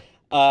about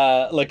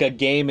like a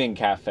gaming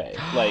cafe.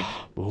 Like,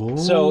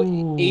 so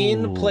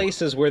in Ooh.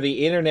 places where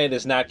the internet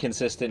is not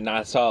consistent,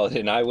 not solid,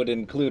 and I would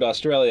include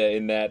Australia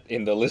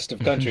in the list of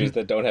countries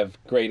that don't have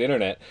great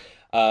internet,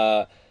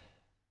 uh,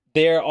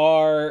 there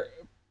are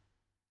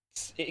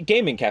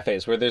gaming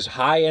cafes where there's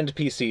high-end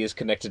PCs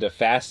connected to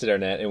fast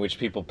internet in which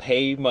people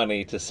pay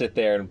money to sit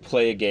there and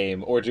play a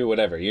game or do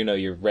whatever.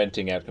 You're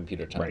renting out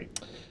computer time. Right.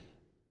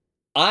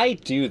 I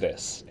do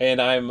this,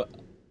 and I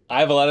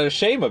have a lot of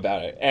shame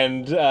about it,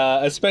 and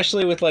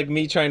especially with like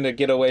me trying to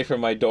get away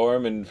from my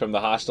dorm and from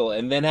the hostel,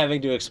 and then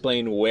having to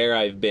explain where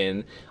I've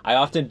been. I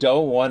often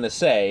don't want to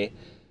say,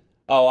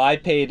 "Oh, I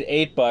paid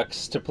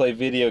 $8 to play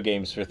video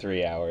games for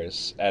 3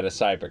 hours at a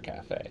cyber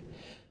cafe."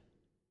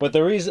 But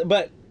the reason,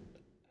 but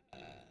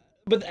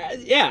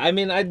yeah, I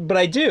mean,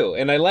 I do,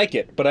 and I like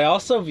it, but I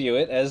also view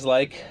it as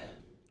like,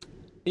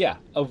 yeah,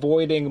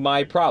 avoiding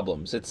my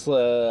problems. It's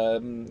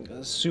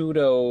it's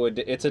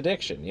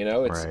addiction,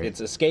 Right.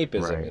 it's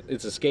escapism. Right.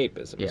 It's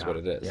escapism is Yeah. what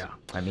it is. Yeah.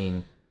 I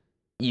mean,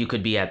 you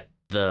could be at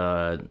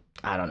the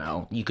I don't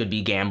know. You could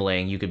be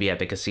gambling. You could be at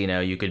the casino.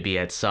 You could be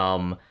at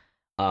some.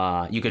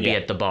 You could be Yeah.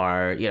 at the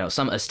bar.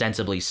 Some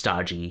ostensibly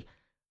stodgy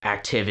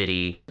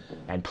activity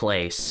and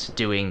place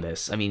doing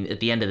this. I mean, at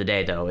the end of the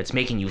day, though, it's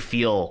making you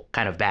feel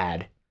kind of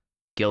bad,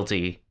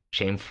 guilty,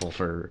 shameful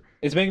for.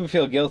 It's making me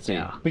feel guilty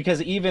Yeah.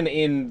 because even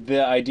in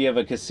the idea of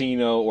a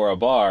casino or a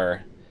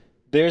bar,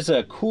 there's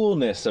a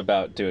coolness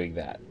about doing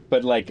that.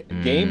 But like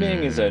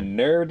gaming is a Mm.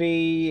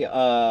 nerdy,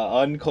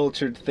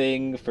 uncultured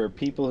thing for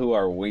people who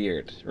are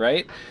weird,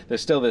 right?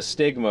 There's still this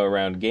stigma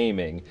around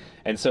gaming,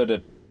 and so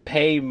to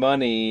pay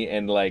money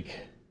and like,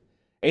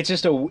 it's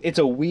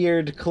a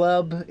weird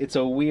club. It's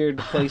a weird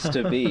place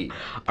to be.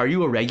 Are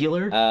you a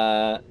regular?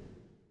 Uh,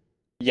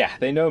 yeah,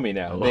 they know me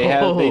now. They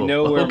Oh,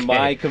 know where okay.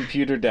 my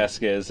computer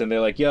desk is, and they're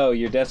like, "Yo,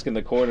 your desk in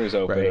the corner's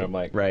open." And Right, I'm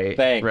like, right,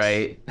 "Thanks."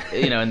 right.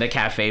 You know, in the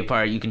cafe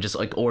part, you can just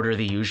like order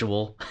the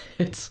usual.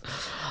 It's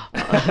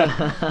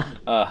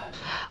uh,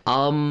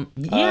 yeah,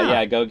 yeah.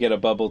 I go get a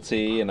bubble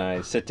tea and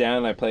I sit down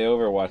and I play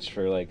Overwatch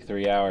for like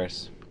 3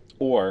 hours,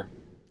 or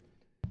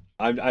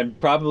I'm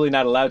probably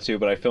not allowed to,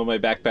 but I fill my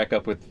backpack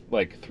up with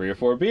like 3 or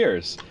 4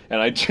 beers and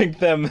I drink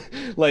them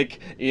like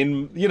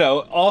in,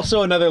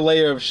 also another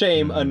layer of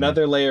shame, Mhm.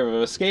 another layer of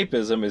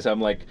escapism is I'm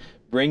like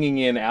bringing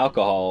in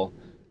alcohol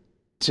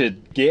to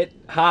get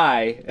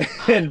high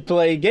and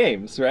play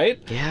games, right?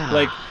 Yeah.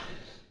 Like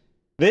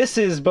this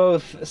is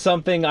both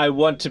something I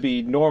want to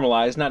be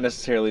normalized, not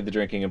necessarily the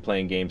drinking and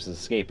playing games as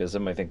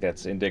escapism. I think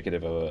that's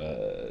indicative of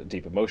a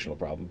deep emotional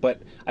problem.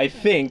 But I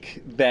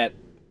think that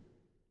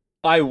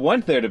I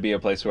want there to be a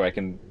place where I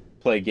can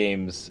play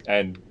games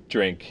and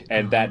drink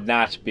and Uh-huh. that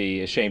not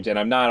be ashamed. And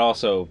I'm not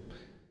also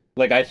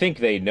like I think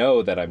they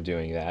know that I'm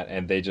doing that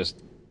and they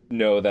just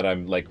know that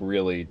I'm like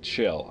really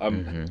chill.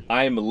 Mhm.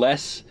 I'm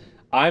less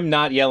I'm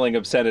not yelling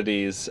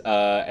obscenities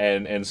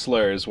and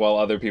slurs while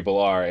other people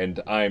are and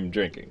I'm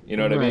drinking. You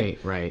know what I mean? Right,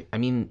 right. I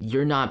mean,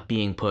 you're not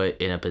being put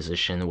in a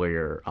position where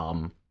you're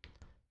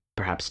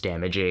perhaps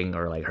damaging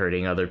or like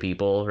hurting other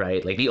people,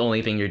 right? Like the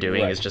only thing you're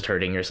doing is Right. just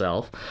hurting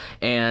yourself.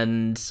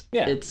 And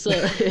Yeah. it's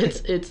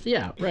it's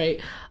yeah,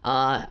 right.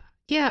 Uh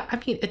yeah, I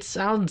mean, it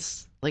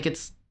sounds like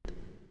it's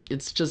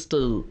just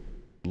a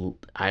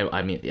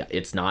I mean, yeah,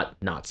 it's not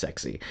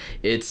sexy.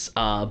 It's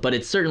but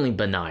it's certainly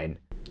benign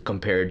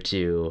compared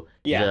to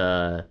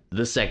Yeah.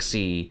 the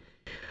sexy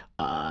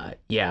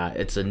yeah,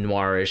 it's a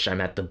noirish. I'm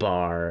at the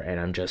bar and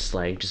I'm just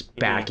like just Hmm.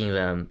 backing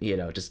them, you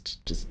know,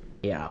 just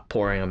yeah,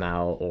 pouring them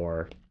out,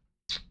 or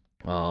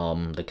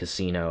the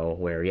casino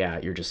where yeah,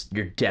 you're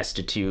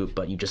destitute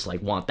but you just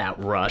like want that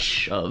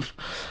rush of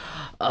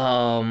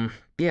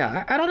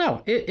yeah, I don't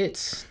know.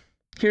 It's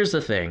here's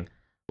the thing.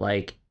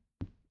 Like,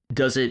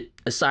 does it,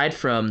 aside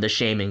from the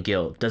shame and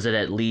guilt, does it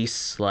at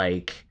least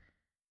like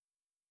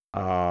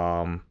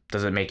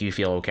does it make you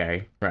feel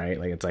okay, right?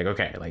 Like it's like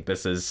okay, like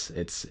this is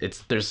it's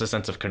there's a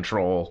sense of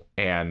control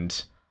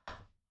and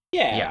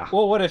Yeah. yeah.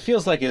 Well, what it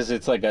feels like is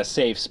it's like a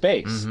safe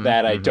space Mm-hmm.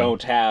 that I Mm-hmm.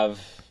 don't have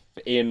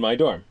in my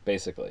dorm,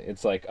 basically.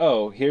 It's like,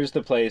 oh, here's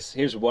the place,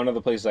 here's one of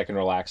the places I can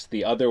relax.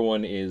 The other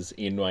one is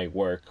in my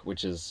work,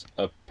 which is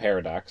a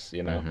paradox,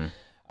 you know. Mm-hmm.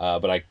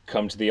 But I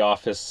come to the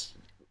office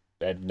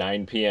at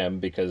 9 p.m.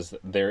 because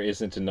there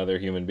isn't another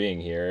human being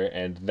here,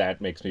 and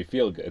that makes me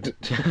feel good,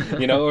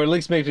 or at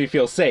least makes me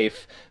feel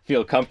safe,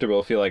 feel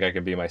comfortable, feel like I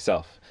can be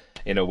myself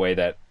in a way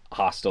that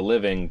hostile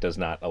living does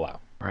not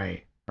allow.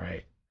 Right,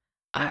 right.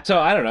 I So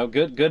I don't know,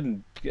 good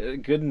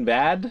and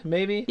bad,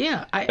 maybe.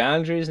 yeah,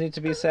 Boundaries need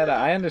to be set.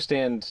 I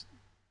understand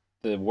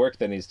the work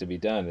that needs to be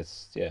done.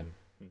 It's yeah.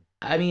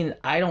 I mean,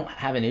 I don't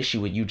have an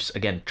issue with you just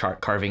again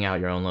carving out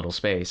your own little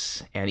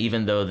space, and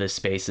even though this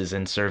space is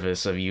in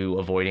service of you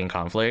avoiding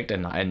conflict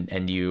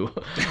and you,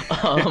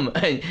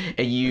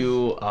 and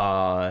you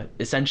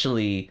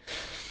essentially,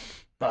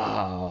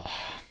 uh,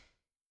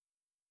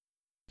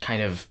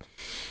 kind of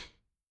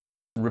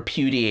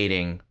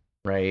repudiating,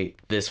 right,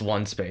 this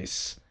one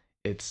space.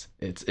 It's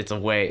a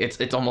way.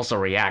 It's almost a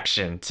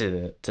reaction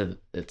to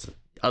it's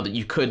other.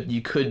 You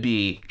could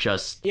be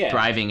just Yeah.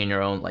 thriving in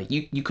your own, like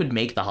you could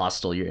make the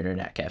hostel your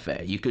internet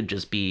cafe. You could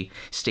just be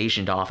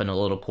stationed off in a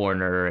little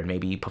corner and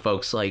maybe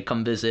folks like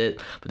come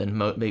visit, but then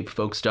maybe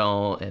folks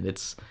don't, and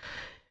it's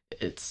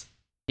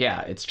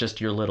yeah, it's just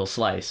your little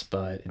slice.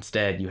 But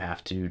instead, you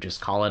have to just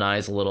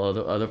colonize a little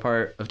other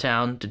part of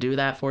town to do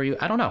that for you.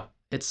 I don't know.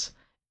 It's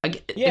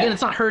again, Yeah.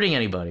 it's not hurting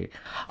anybody.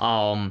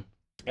 Um,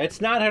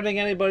 It's not hurting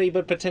anybody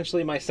but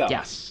potentially myself,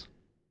 yes,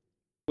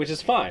 which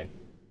is fine.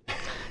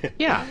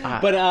 yeah,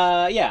 But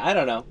yeah, I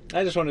don't know.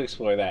 I just want to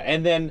explore that.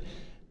 And then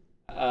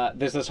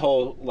there's this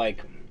whole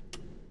like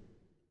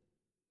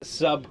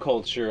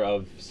subculture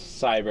of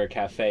cyber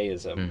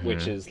cafeism, which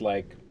mm-hmm. is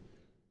like,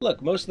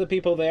 look, most of the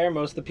people there,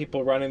 most of the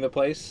people running the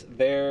place,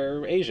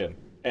 they're Asian.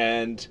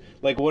 And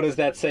like, what does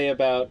that say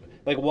about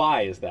like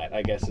why is that?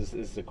 I guess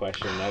is the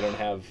question. I don't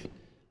have.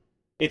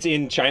 It's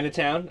in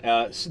Chinatown.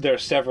 There are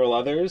several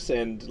others,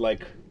 and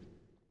like,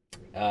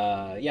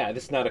 yeah,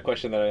 this is not a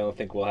question that I don't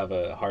think we'll have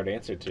a hard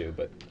answer to.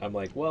 But I'm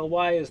like, well,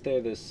 why is there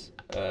this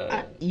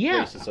Yeah,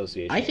 race I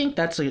association? think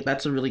that's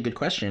a really good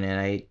question, and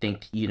I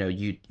think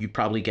you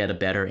probably get a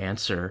better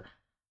answer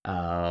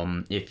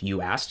if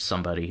you asked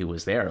somebody who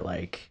was there,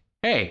 like.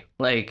 hey,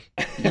 like,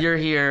 you're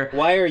here,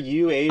 Why are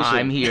you I'm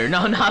Asian? here.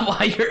 No, not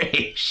why you're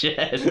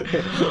Asian.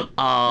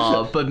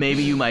 But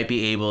maybe you might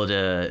be able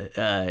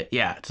to,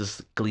 yeah,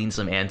 just glean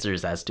some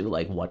answers as to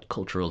like what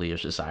culturally or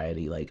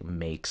society like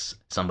makes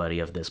somebody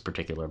of this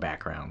particular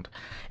background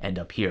end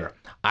up here.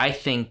 I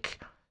think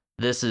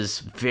this is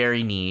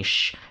very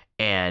niche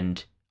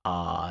and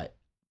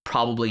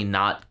probably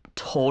not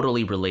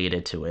totally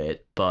related to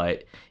it,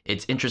 but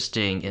it's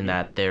interesting in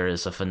that there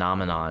is a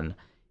phenomenon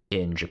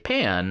in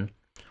Japan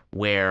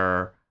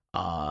where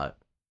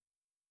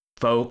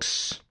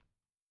folks,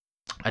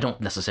 you don't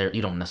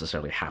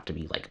necessarily have to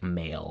be like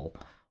male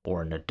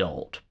or an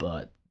adult,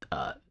 but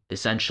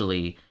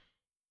essentially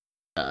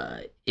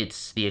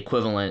it's the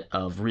equivalent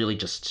of really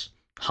just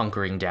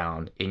hunkering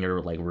down in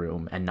your like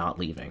room and not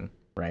leaving,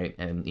 right?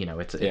 And you know,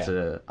 it's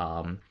Yeah.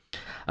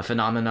 a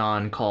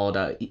phenomenon called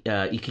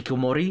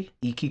ikikomori,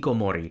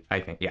 I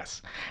think,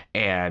 yes.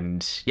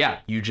 And yeah,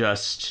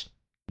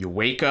 you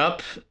wake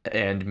up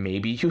and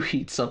maybe you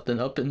heat something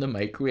up in the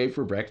microwave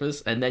for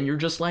breakfast, and then you're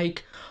just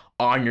like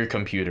on your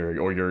computer,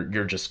 or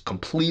you're just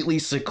completely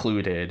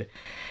secluded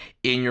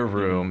in your Hmm.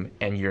 room,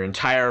 and your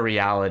entire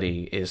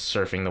reality is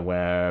surfing the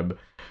web,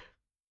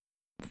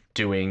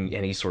 doing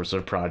any sorts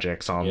of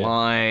projects Yeah.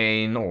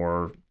 online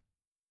or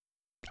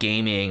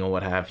gaming or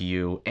what have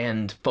you.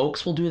 And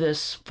folks will do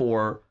this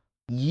for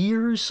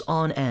years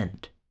on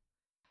end.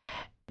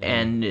 Hmm.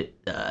 And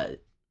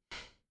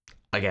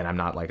again, I'm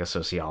not like a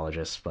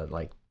sociologist, but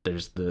like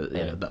there's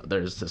Right.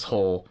 there's this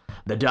whole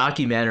the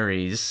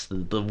documentaries,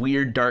 the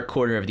weird dark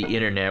corner of the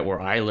internet where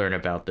I learn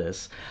about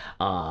this.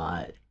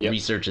 Yep.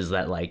 Research is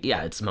that like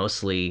yeah, it's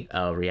mostly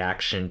a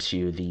reaction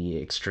to the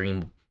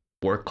extreme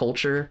work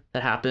culture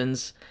that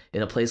happens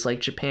in a place like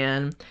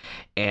Japan,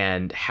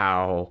 and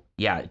how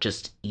yeah,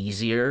 just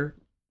easier.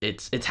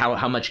 It's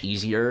how much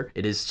easier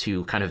it is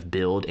to kind of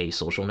build a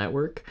social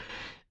network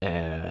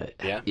Yeah.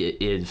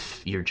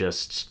 if you're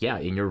just yeah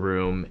in your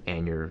room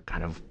and you're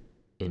kind of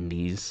in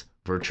these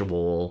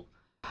virtual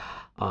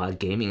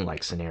gaming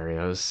like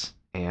scenarios,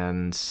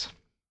 and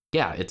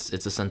yeah it's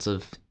a sense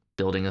of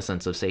building a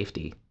sense of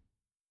safety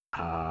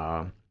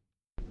uh,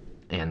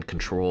 and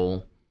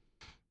control,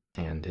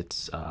 and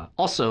it's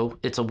also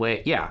it's a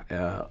way yeah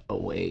a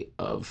way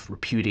of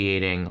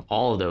repudiating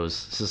all of those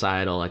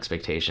societal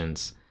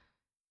expectations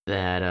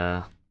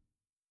that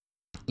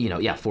you know,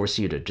 yeah, force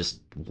you to just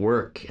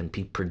work and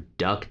be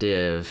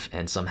productive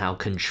and somehow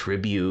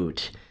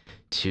contribute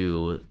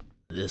to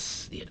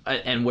this, you know,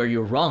 and where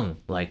you're rung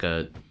like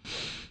a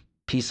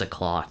piece of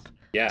cloth.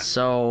 Yeah.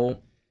 So,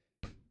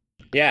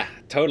 Yeah.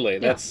 Totally.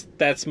 yeah,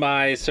 That's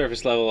my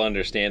surface level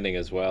understanding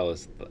as well.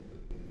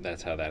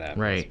 That's how that happens.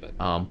 right.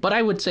 But But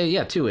I would say,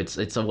 yeah, too,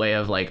 it's a way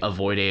of like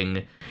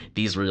avoiding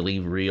these really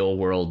real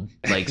world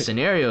like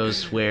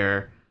scenarios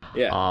where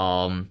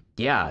yeah.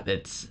 yeah,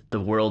 it's the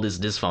world is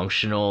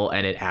dysfunctional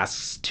and it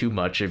asks too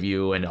much of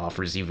you and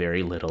offers you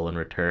very little in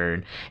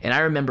return. And I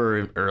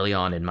remember early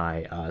on in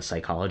my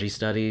psychology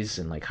studies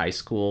in like high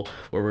school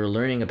where we were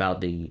learning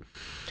about the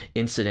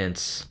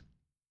incidence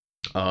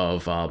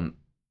of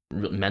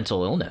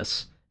mental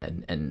illness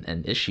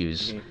and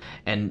issues, Hmm.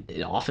 and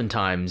it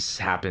oftentimes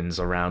happens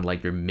around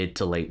like your mid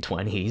to late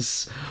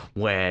 20s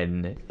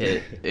when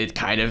it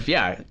kind of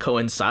yeah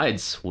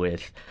coincides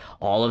with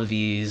all of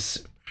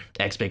these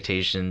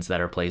expectations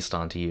that are placed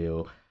onto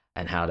you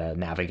and how to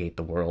navigate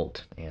the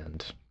world.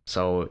 And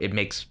so it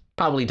makes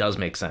probably does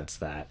make sense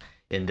that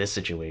in this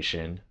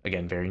situation,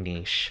 again very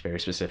niche, very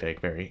specific,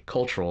 very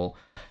cultural,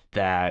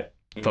 that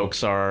Hmm.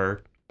 folks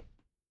are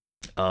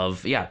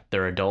of yeah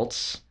they're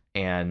adults,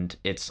 and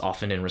it's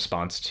often in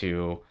response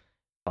to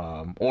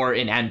or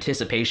in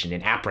anticipation,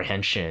 in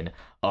apprehension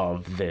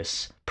of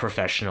this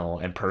professional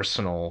and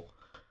personal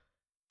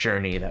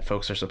journey that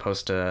folks are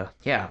supposed to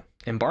yeah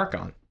embark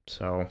on.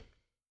 So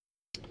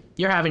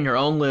you're having your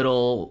own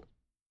little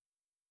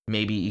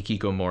maybe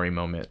ikikomori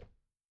moment.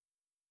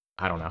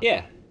 I don't know.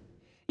 Yeah.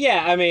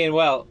 Yeah. I mean,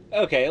 well,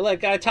 okay.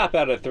 Like I top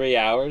out at 3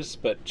 hours,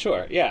 but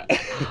sure. Yeah.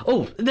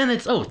 Oh, then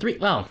it's oh three.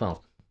 Well,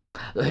 how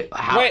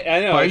Right.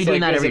 I know. are you It's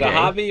doing like, that is every it a day?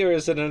 hobby or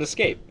is it an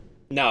escape?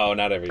 No,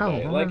 not every Oh,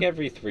 day. well Like then.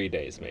 every 3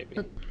 days, maybe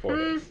 4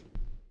 days. Hmm.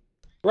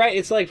 Right.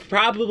 It's like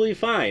probably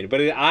fine, but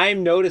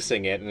I'm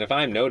noticing it, and if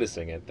I'm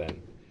noticing it,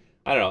 then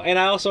I don't know. And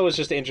I also was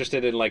just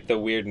interested in like the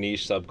weird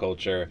niche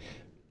subculture,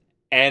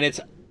 and it's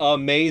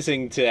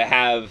amazing to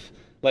have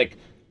like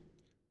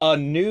a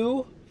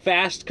new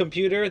fast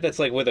computer that's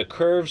like with a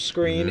curved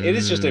screen. It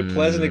is just a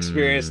pleasant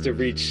experience to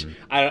reach. Mm.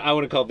 I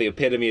want to call it the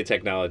epitome of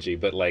technology,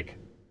 but like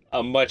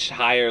a much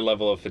higher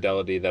level of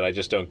fidelity that I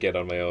just don't get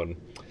on my own.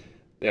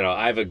 You know,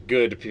 I have a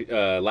good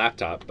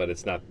laptop, but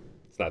it's not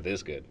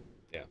this good.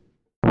 Yeah.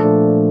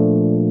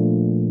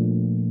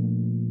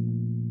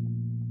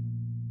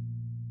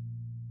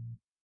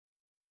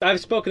 I've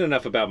spoken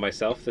enough about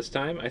myself this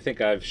time. I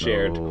think I've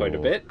shared quite a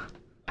Oh. bit.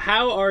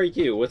 How are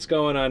you? What's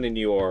going on in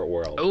your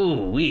world?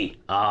 Oh, we.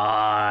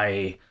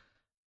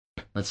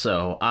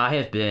 So I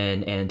have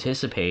been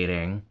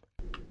anticipating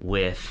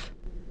with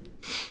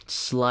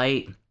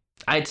slight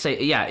I'd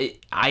say, yeah,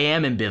 I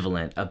am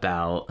ambivalent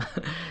about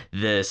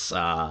this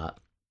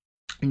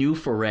new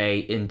foray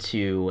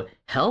into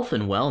health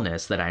and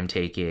wellness that I'm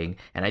taking,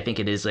 and I think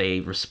it is a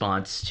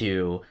response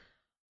to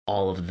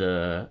all of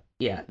the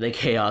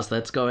chaos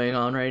that's going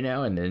on right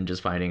now, and then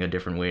just finding a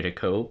different way to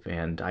cope.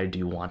 And I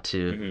do want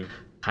to Hmm.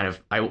 kind of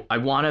I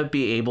want to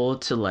be able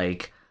to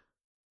like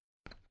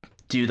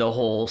do the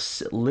whole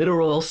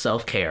literal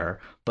self-care,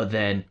 but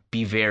then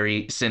be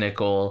very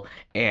cynical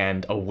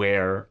and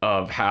aware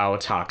of how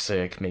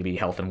toxic maybe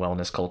health and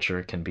wellness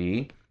culture can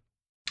be.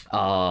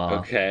 uh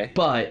Okay.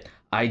 but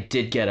I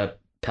did get a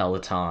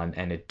Peloton,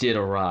 and it did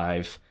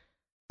arrive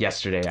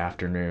yesterday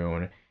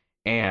afternoon.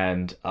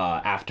 And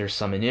after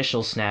some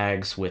initial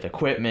snags with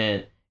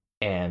equipment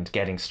and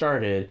getting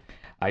started,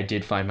 I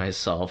did find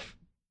myself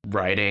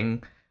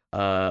riding,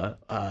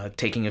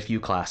 taking a few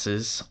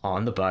classes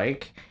on the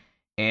bike.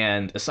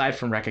 And aside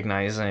from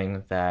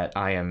recognizing that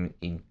I am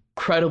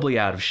incredibly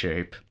out of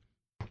shape,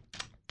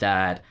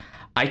 that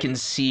I can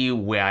see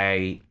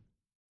why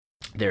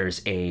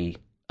there's a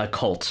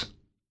cult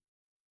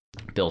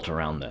built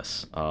around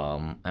this,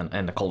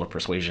 and the cult of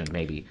persuasion,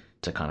 maybe,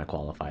 to kind of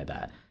qualify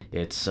that.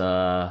 It's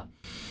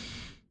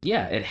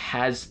yeah, it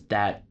has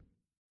that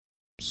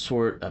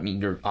sort. I mean,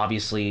 you're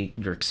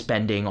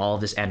expending all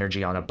this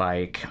energy on a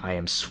bike. I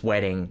am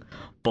sweating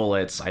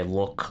bullets. I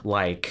look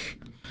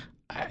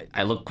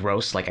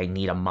gross, like I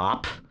need a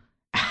mop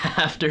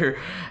after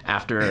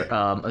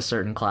a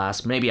certain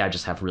class. Maybe I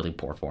just have really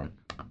poor form,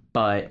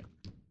 but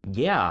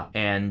yeah.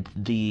 And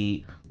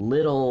the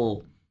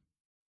little,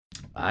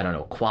 I don't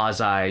know,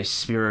 quasi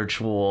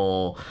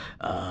spiritual,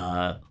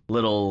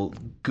 little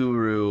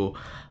guru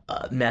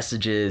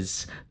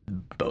messages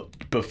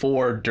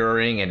before,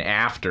 during, and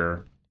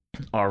after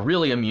are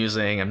really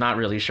amusing. I'm not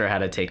really sure how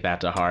to take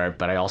that to heart,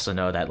 but I also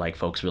know that like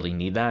folks really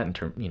need that in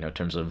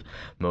terms of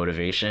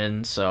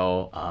motivation.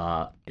 So,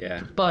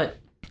 Yeah. but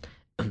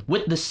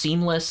with the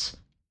seamless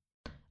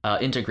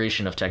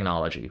integration of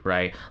technology,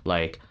 right?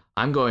 Like,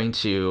 I'm going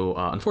to,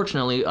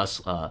 unfortunately,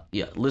 us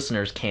yeah,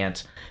 listeners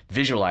can't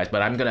visualize,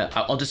 but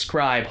I'll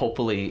describe,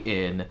 hopefully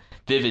in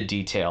vivid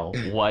detail,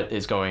 what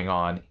is going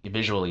on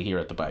visually here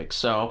at the bike.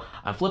 So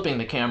I'm flipping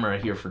the camera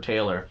here for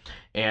Taylor,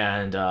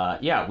 and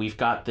yeah, we've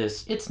got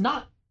this. It's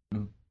not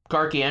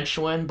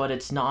gargantuan, but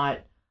it's not.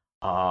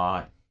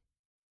 Uh,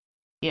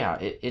 yeah,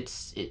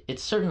 it's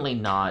certainly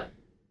not.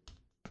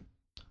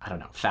 I don't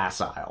know,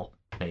 facile.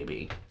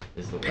 Maybe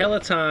is the word.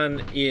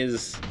 Peloton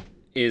is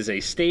a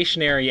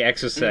stationary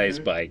exercise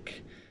Mm-hmm.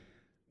 bike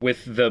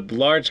with the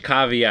large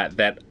caveat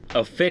that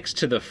affixed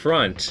to the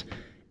front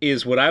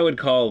is what I would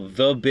call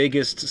the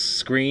biggest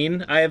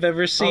screen I have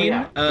ever Oh seen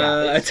yeah,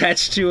 yeah. It's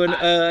attached to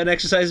an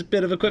exercise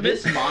bit of equipment.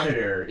 this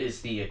monitor is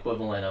the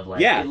equivalent of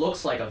like, Yeah. it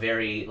looks like a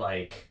very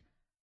like,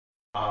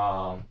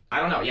 I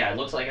don't know. Yeah, it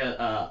looks like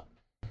a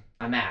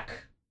Mac.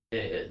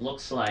 It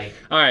looks like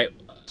All right.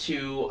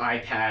 two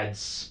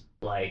iPads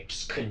like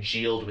just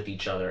congealed with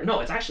each other. No,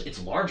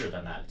 it's larger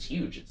than that. It's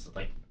huge. It's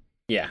like,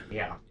 Yeah.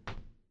 yeah,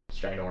 it's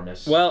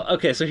ginormous. Well,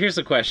 okay, so here's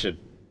the question.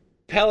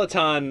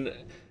 Peloton,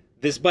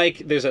 this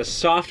bike, there's a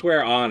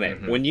software on it.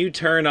 Mm-hmm. When you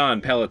turn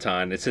on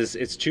Peloton, it says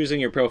it's choosing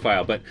your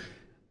profile, but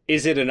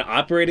is it an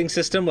operating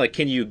system? Like,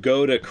 can you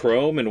go to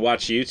Chrome and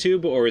watch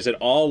YouTube, or is it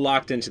all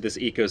locked into this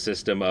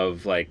ecosystem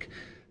of like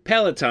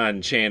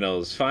Peloton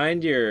channels?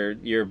 Find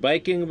your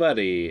biking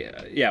buddy.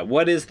 Yeah,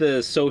 what is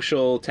the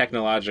social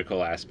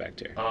technological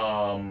aspect here?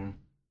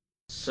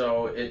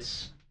 So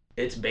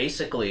it's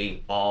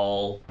basically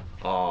all,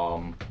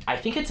 I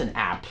think it's an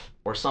app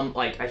or some,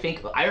 like, I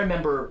think I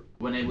remember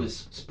when it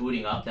was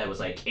booting up that was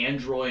like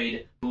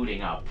Android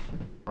booting up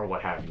or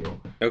what have you.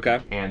 Okay.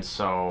 And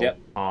so Yep.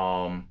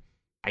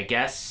 I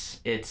guess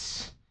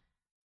its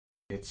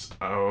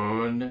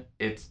own,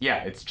 it's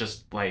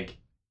just like,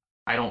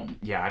 I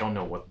don't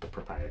know what the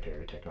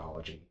proprietary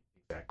technology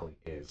exactly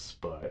is,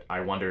 but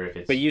I wonder if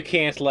it's, But you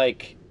can't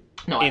like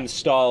no,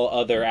 install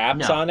other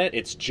apps no. on it.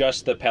 It's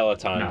just the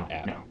Peloton No,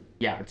 app. no.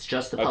 Yeah, it's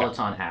just the Okay.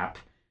 Peloton app.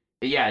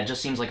 Yeah, it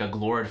just seems like a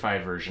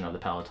glorified version of the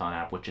Peloton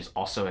app, which is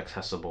also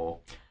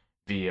accessible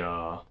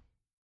via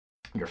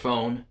your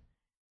phone.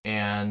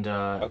 And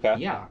Okay.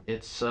 yeah,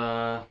 it's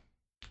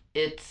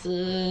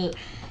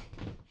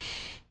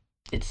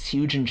it's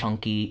huge and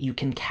chunky. You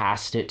can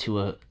cast it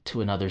to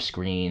another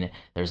screen.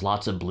 There's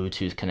lots of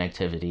Bluetooth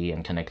connectivity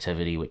and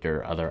connectivity with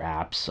your other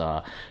apps,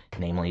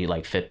 namely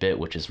like Fitbit,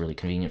 which is really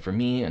convenient for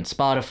me, and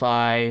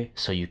Spotify,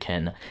 so you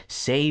can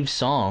save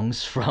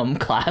songs from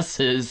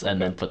classes and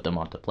then put them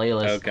onto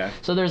playlists. Okay.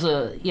 So there's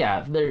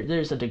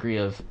a degree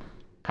of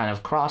kind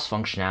of cross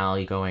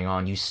functionality going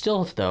on. You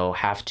still though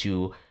have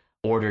to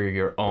order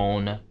your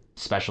own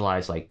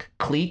specialized like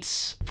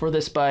cleats for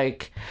this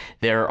bike.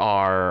 There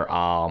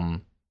are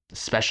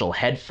special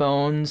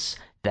headphones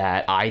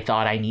that I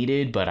thought I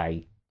needed, but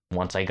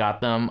once I got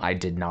them, I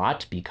did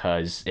not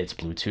because it's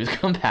Bluetooth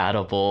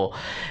compatible.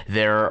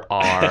 There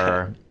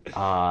are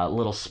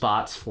little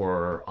spots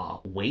for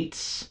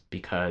weights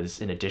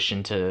because in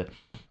addition to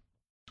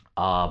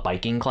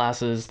biking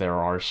classes, there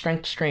are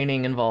strength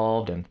training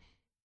involved, and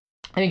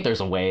I think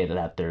there's a way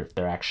that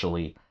they're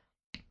actually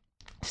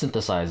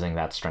synthesizing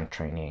that strength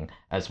training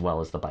as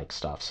well as the bike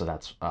stuff. So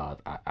that's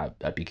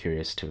I'd be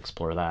curious to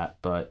explore that.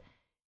 But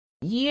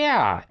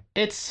yeah,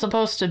 it's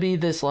supposed to be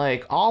this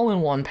like all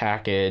in one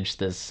package.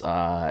 This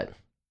and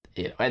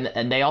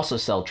they also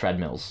sell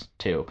treadmills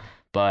too.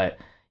 But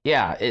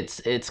yeah,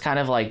 it's kind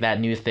of like that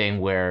new thing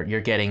where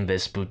you're getting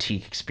this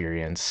boutique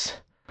experience.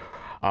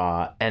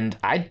 And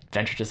I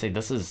venture to say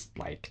this is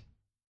like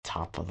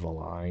top of the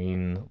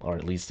line, or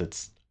at least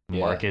it's Yeah.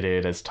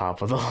 marketed as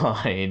top of the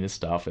line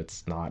stuff.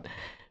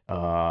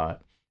 Uh,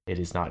 it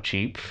is not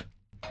cheap,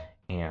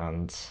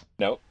 and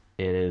Nope.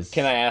 it Can is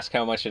I ask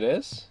how much it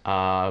is?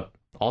 uh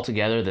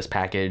altogether this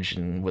package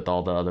and with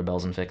all the other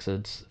bells and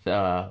fixes,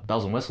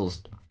 bells and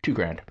whistles, 2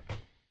 grand,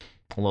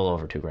 a little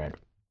over 2 grand.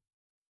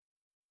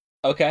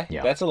 Okay,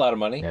 Yeah, that's a lot of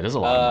money. yeah, it is a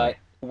lot of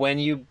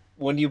money.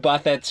 When you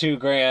bought that 2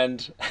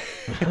 grand,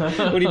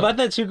 when you bought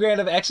that 2 grand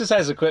of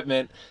exercise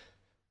equipment,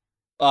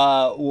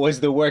 was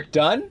the work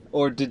done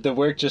or did the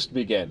work just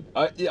begin?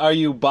 Are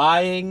you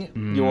buying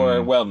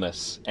your Hmm.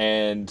 wellness?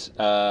 And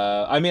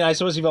I mean, I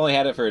suppose you've only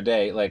had it for a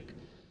day. Like,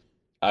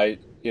 I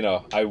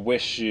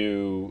wish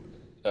you,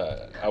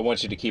 I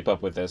want you to keep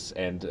up with this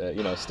and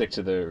stick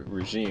to the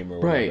regime or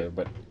whatever. Right.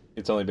 But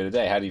it's only been a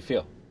day. How do you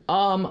feel?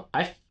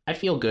 I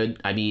feel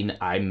good. I mean,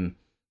 I'm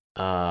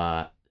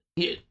uh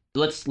y-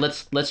 let's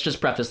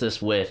just preface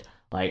this with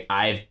like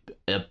I've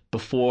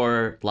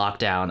before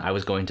lockdown I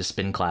was going to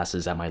spin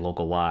classes at my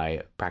local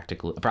Y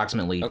practically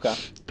approximately Okay.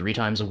 3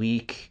 times a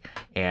week,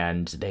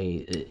 and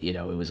they it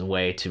was a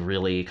way to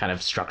really kind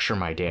of structure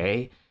my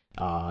day,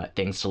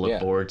 things to look Yeah.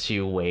 forward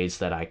to, ways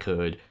that I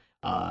could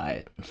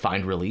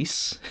find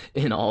release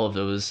in all of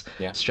those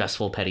Yeah.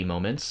 stressful petty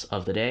moments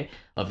of the day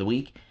of the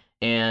week.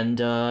 And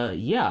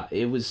yeah,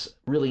 it was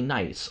really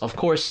nice. Of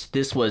course,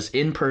 this was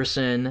in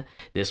person.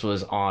 This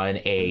was on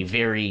a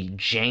very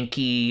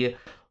janky,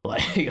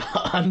 like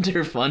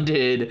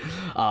underfunded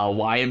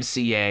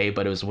YMCA,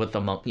 but it was with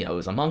it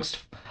was amongst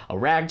a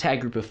ragtag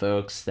group of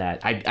folks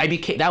that I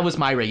became. That was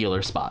my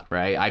regular spot,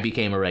 right? I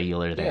became a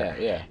regular there,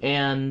 Yeah. Yeah.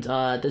 and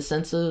the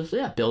sense of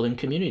building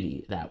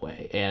community that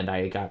way, and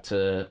I got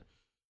to.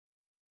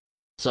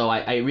 So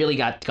I really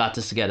got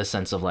to get a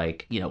sense of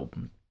like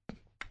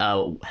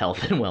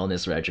health and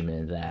wellness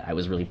regimen that I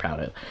was really proud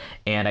of.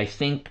 And I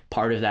think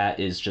part of that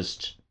is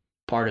just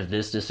part of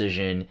this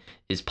decision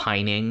is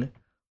pining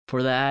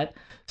for that.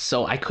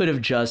 So I could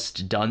have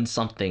just done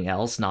something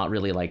else, not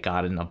really like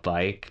gotten a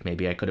bike.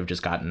 Maybe I could have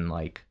just gotten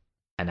like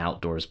an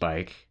outdoors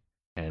bike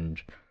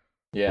and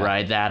Yeah.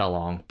 ride that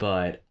along.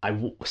 But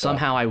Yeah.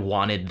 somehow I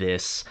wanted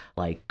this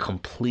like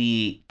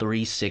complete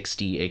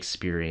 360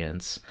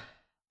 experience.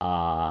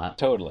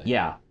 Totally.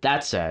 Yeah,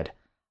 that said,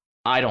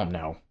 I don't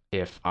know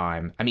if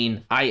I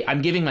mean,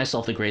 I'm giving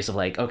myself the grace of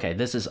like, okay,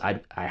 this is I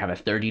have a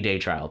 30-day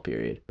trial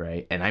period,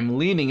 right? And I'm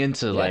leaning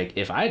into Yeah. like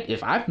if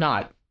I'm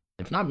not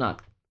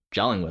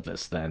gelling with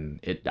this, then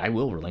I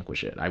will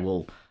relinquish it. I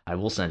will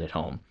send it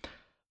home.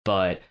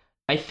 But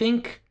I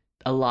think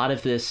a lot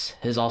of this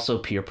is also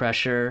peer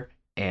pressure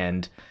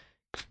and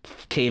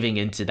caving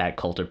into that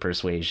cult of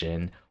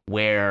persuasion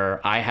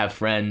where I have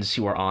friends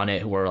who are on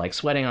it who are like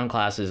sweating on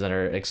classes and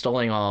are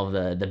extolling all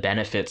of the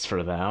benefits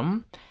for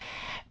them.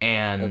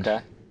 And Okay.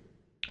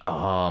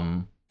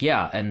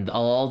 yeah, and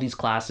all these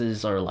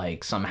classes are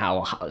like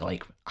somehow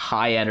like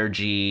high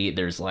energy.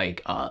 There's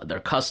like they're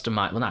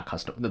customized, well not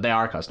custom, they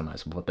are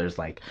customizable, but there's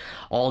like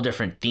all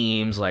different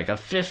themes, like a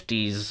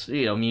 50s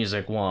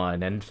music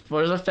one, and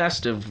there's a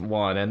festive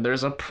one, and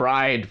there's a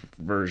pride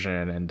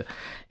version, and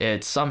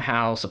it's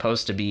somehow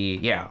supposed to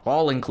be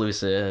all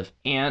inclusive.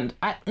 And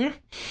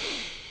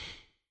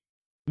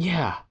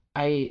yeah,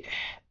 I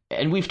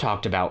and we've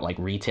talked about like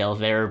retail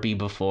therapy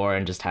before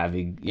and just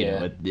having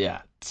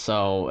Yeah.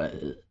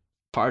 so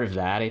part of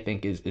that I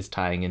think is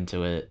tying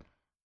into it.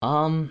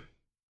 um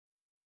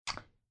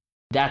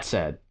that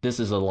said, this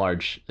is a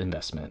large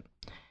investment,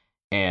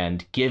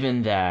 and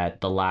given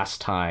that the last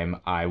time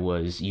I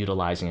was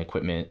utilizing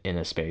equipment in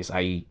a space,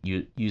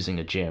 using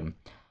a gym,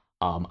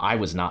 I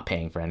was not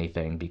paying for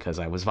anything because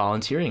I was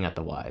volunteering at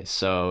the Y.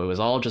 So it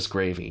was all just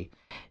gravy.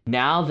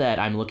 Now that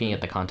I'm looking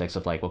at the context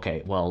of like,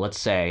 okay, well, let's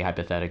say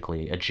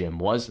hypothetically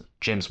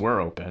gyms were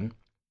open.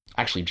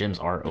 Actually,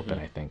 gyms are open,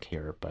 Mm-hmm. I think,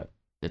 here, but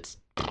it's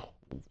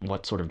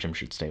what sort of gym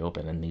should stay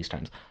open in these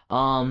times?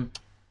 Um,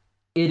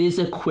 it is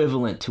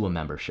equivalent to a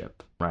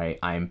membership, right?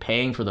 I'm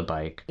paying for the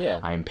bike,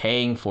 Yeah. I'm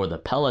paying for the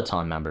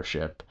Peloton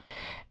membership,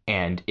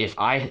 and if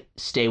I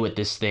stay with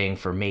this thing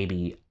for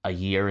maybe a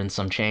year and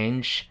some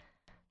change,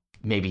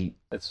 maybe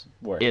It's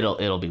worth it.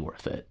 it'll be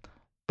worth it.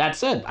 That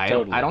said, I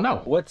Totally. don't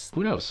know. What's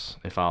Who knows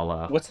if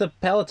I'll what's the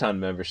Peloton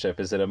membership?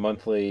 Is it a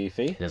monthly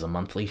fee? it is a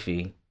monthly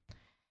fee.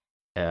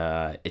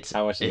 It's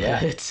How much is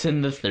that? it's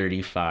in the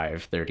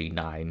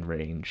 35-39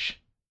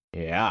 range.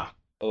 Yeah.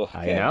 Oh, I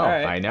okay. All know.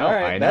 right. I All know.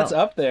 right. I That's know.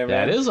 up there,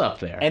 That man. is up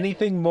there.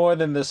 Anything more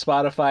than the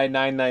Spotify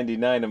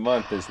 9.99 a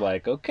month is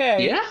like,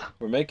 okay, Yeah.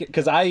 we're making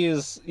because I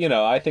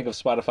think of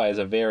Spotify as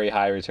a very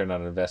high return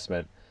on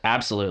investment.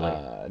 Absolutely.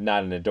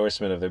 Not an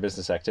endorsement of their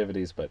business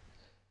activities, but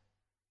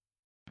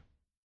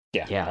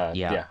Yeah, Yeah.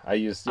 yeah. I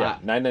use Uh,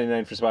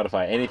 9.99 for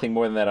Spotify. Anything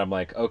more than that, I'm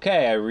like,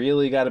 okay, I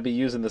really got to be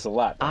using this a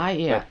lot then.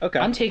 yeah, But okay,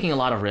 I'm taking a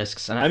lot of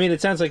risks, I mean, it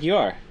sounds like you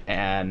are.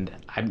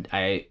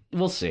 I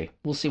we'll see.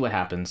 We'll see what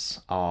happens.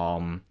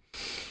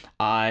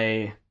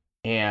 I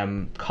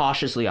am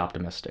cautiously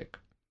optimistic.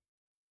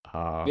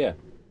 Uh, Yeah.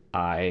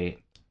 I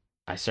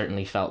I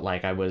certainly felt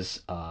like I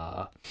was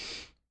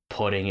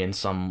putting in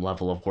some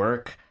level of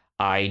work.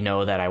 I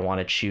know that I want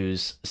to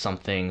choose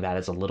something that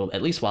is a little,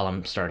 at least while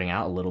I'm starting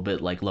out, a little bit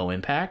like low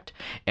impact,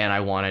 and I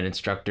want an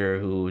instructor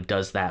who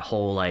does that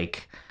whole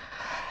like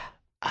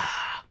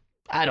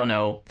I don't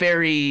know,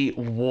 very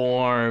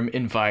warm,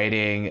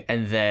 inviting,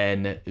 and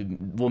then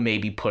will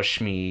maybe push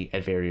me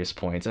at various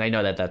points. And I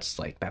know that that's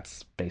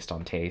based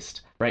on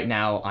taste. Right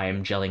now, I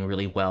am gelling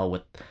really well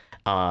with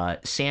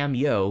Sam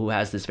Yo, who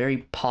has this very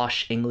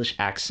posh English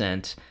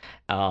accent,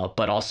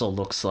 but also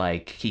looks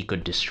like he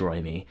could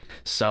destroy me.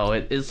 So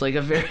it is like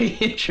a very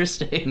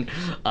interesting,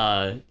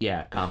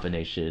 yeah,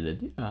 combination.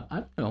 And yeah, I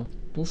don't know.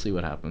 We'll see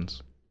what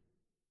happens.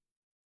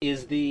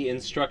 Is the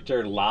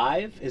instructor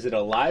live? Is it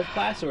a live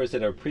class or is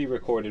it a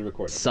pre-recorded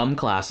recording? Some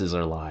classes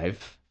are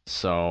live,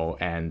 so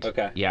and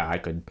Okay. yeah, I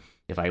could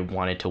if I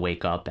wanted to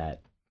wake up at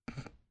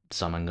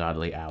some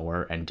ungodly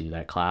hour and do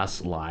that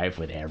class live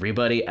with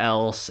everybody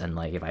else, and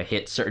like if I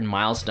hit certain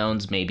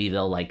milestones, maybe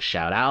they'll like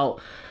shout out,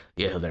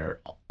 there are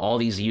all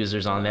these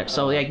users on there.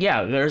 So Uh, like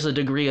yeah, there's a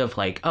degree of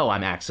like, oh,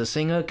 I'm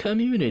accessing a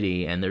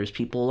community, and there's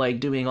people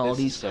like doing all this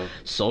is these so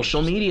social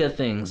interesting. media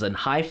things and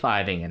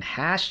high-fiving and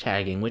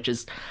hashtagging, which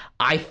is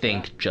I Yeah.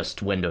 think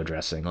just window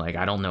dressing. Like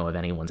I don't know if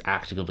anyone's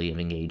actively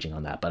engaging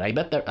on that, but I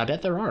bet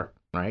there are,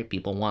 right?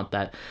 People want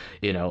that,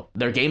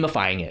 they're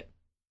gamifying it,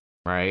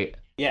 right?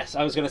 Yes,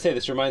 I was gonna say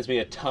this reminds me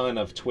a ton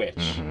of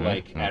Twitch.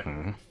 Like at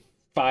Mm-hmm.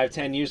 5,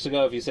 10 years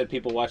ago, if you said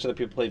people watch other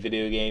people play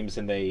video games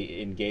and they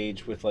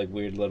engage with like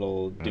weird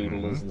little Mm-hmm.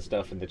 doodles and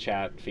stuff in the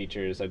chat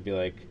features, I'd be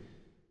like,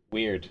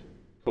 weird,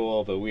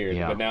 cool, but weird.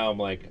 Yeah. But now I'm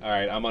like, all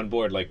right, I'm on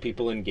board. Like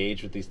people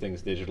engage with these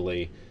things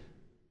digitally.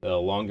 The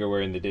longer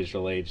we're in the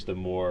digital age, the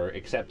more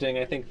accepting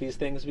I think these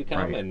things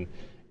become. Right. And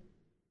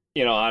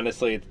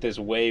honestly, there's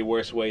way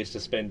worse ways to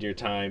spend your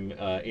time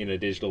in a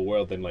digital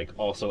world than like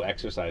also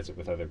exercise it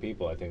with other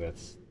people. I think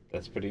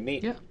that's pretty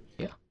neat. Yeah.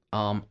 Yeah.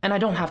 And I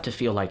don't Yeah. have to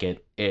feel like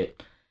it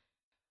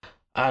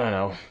I don't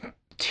know,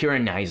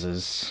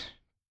 tyrannizes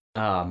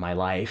my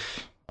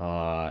life.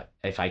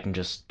 If I can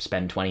just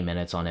spend 20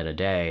 minutes on it a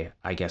day,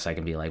 I guess I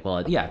can be like,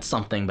 well, yeah, it's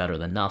something better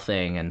than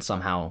nothing, and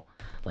somehow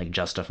like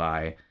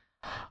justify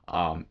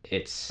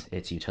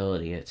its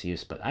utility, its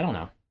use. But I don't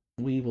know.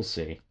 We will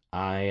see.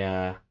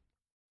 I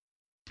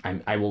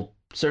will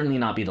certainly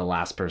not be the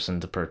last person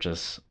to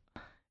purchase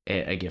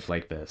a gift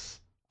like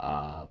this.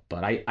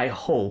 But I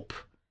hope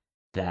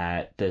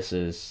that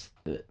this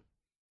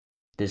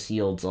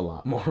yields a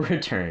lot more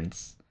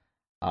returns.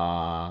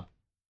 Uh,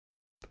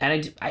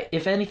 and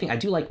if anything, I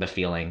do like the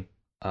feeling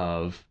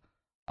of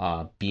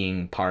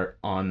being part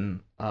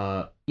on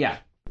yeah,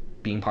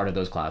 being part of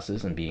those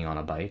classes and being on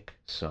a bike.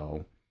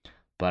 So,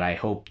 but I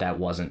hope that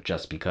wasn't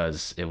just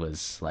because it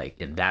was like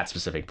in that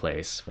specific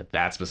place with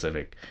that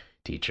specific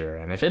teacher.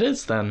 And if it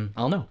is, then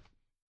I'll know.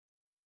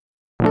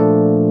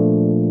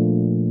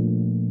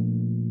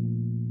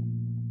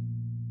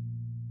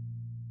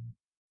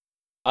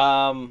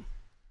 Um,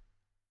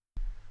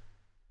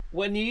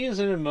 when you use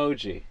an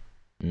emoji,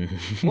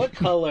 what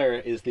color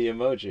is the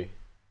emoji?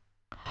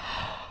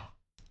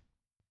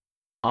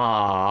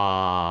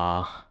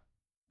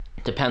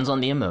 Depends on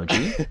the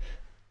emoji,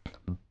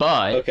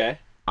 but Okay.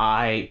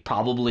 I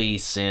probably,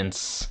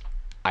 since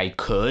I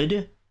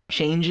could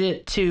change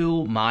it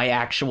to my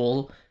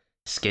actual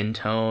skin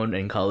tone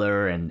and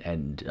color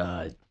and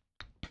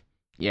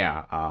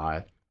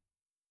yeah,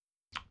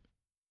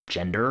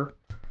 gender,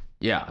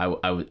 yeah,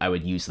 I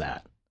would use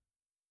that.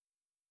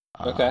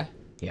 Uh, Okay.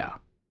 yeah.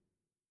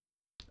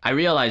 I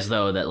realize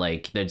though that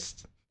like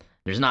there's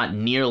not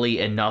nearly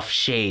enough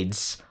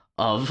shades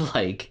of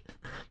like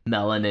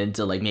melanin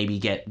to like maybe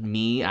get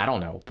me. I don't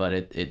know, but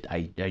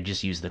I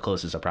just use the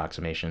closest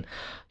approximation.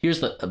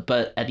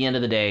 But at the end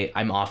of the day,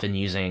 I'm often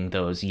using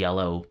those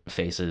yellow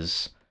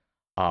faces,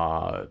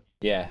 uh,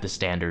 Yeah. the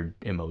standard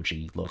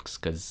emoji looks,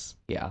 because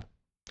yeah.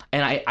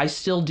 And I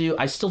still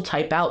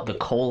type out the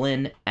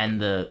colon and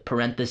the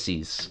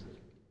parentheses.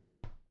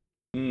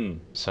 Hmm.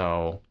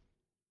 So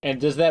And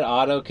does that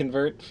auto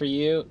convert for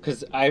you?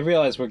 Because I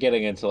realize we're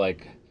getting into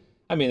like,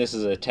 I mean, this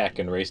is a tech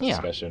and race yeah.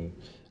 discussion,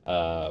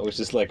 which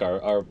is like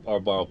our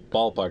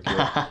ballpark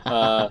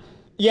here.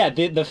 Yeah,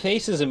 the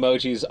faces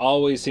emojis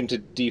always seem to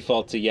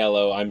default to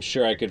yellow. I'm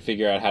sure I could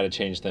figure out how to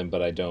change them,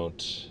 but I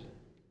don't.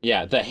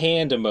 Yeah, the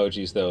hand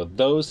emojis though,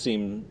 those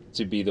seem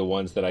to be the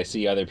ones that I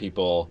see other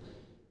people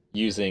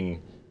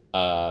using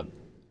uh,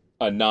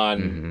 a non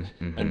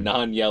Mm-hmm, a mm-hmm.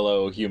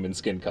 non-yellow human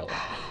skin color.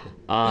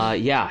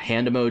 Yeah,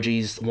 hand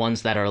emojis,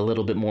 ones that are a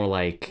little bit more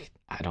like,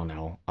 I don't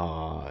know,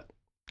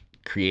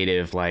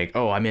 creative, like,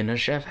 oh, I'm in a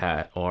chef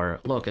hat, or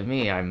look at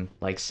me, I'm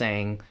like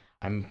saying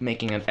I'm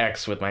making an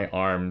X with my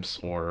arms,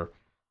 or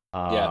Yeah,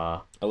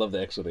 uh I love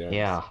the X with the arms.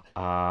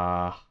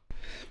 yeah,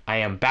 I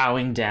am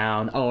bowing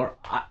down. Or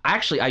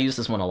actually, I use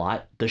this one a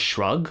lot. The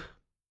shrug.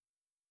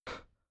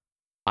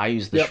 I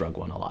use the Yep. shrug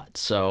one a lot.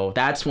 So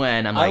that's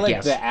when I'm I like, like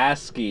yes. the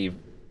ASCII.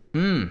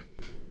 Hmm.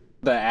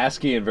 The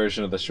ASCII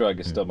version of the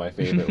shrug is still my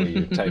favorite, where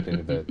you type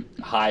in the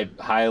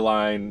high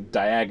line,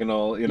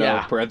 diagonal, Yeah,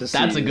 that's a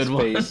parentheses, good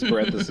one. face,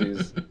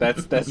 parentheses.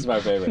 That's my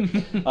favorite.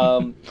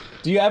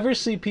 Do you ever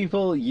see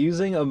people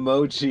using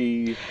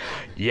emoji?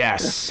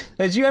 Yes.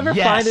 Did you ever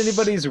find Yes.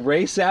 anybody's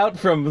race out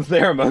from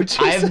their I have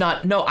emojis?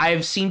 not. No, I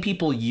have seen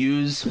people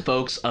use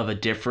folks of a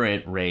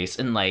different race,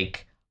 and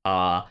like,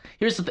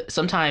 here's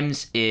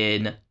sometimes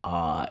in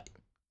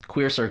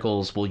queer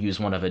circles we'll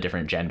use one of a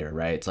different gender,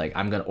 right? It's like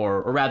I'm gonna,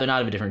 or rather,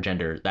 not of a different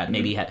gender that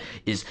maybe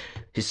is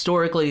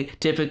historically,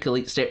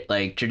 typically,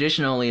 like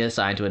traditionally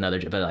assigned to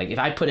another. But like, if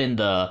I put in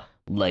the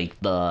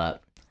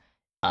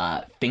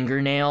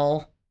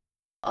fingernail,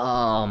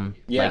 like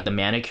Yeah. the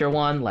manicure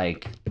one,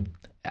 like,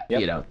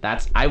 Yep.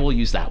 that's, I will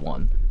use that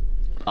one.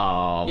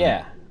 Um,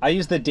 Yeah. I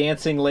use the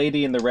dancing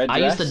lady in the red I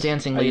dress. use the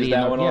dancing I use lady in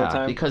that the, one all the yeah,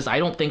 time. because I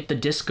don't think the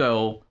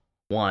disco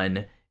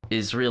one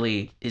is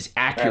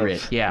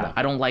accurate. Yeah, No.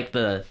 I don't like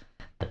the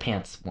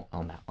pants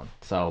on that one.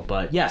 So,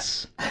 but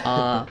yes,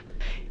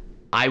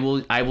 I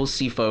will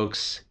see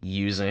folks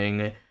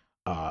using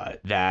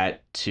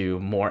that to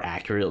more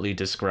accurately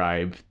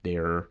describe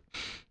their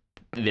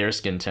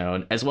skin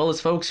tone, as well as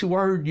folks who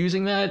are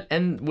using that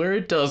and where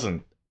it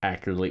doesn't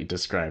accurately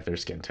describe their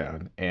skin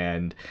tone.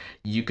 And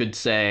you could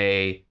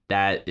say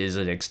that is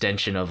an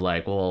extension of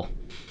like, well,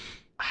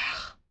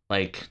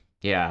 like,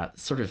 yeah,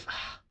 sort of,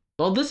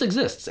 well, this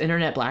exists,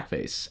 internet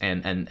blackface,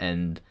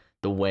 and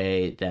the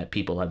way that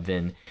people have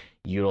been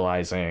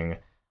utilizing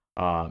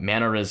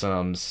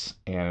mannerisms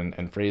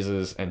and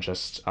phrases and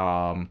just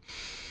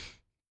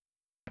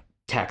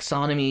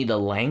taxonomy, the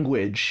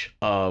language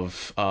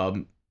of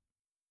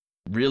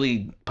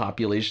really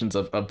populations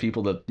of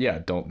people that, yeah,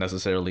 don't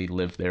necessarily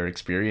live their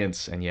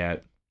experience, and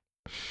yet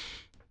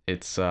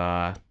it's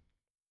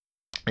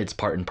it's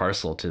part and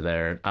parcel to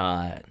their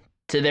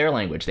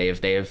language. They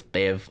have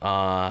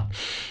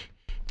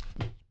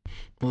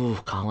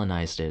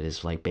colonized it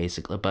is like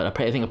basically, but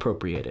I think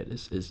appropriated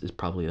is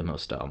probably the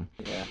most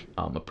Yeah.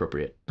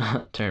 appropriate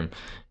term.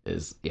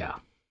 Is, yeah.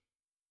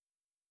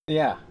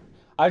 Yeah.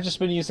 I've just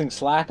been using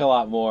Slack a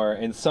lot more,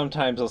 and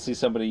sometimes I'll see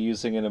somebody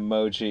using an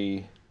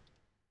emoji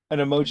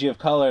of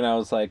color, and I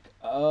was like,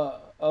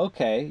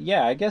 okay,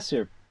 yeah, I guess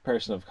you're a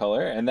person of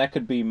color, and that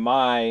could be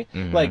my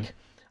Mm-hmm. like,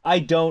 I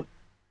don't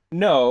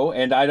know,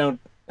 and I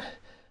don't.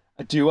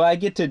 Do I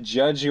get to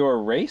judge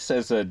your race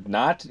as a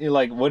not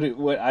like what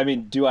I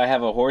mean? Do I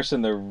have a horse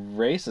in the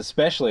race,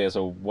 especially as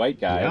a white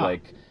guy? Yeah.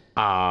 Like,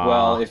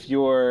 well, uh if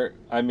you're,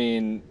 I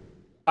mean,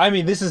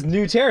 this is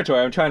new territory.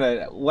 I'm trying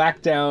to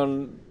whack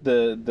down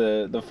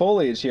the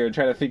foliage here and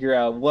try to figure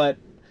out what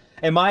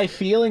am I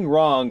feeling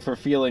wrong for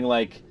feeling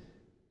like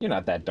you're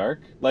not that dark.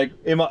 Like,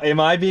 am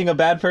I being a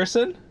bad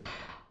person?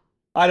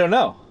 I don't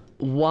know.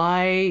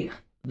 why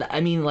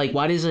I mean, like,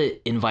 why does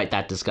it invite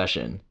that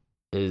discussion?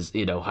 Is,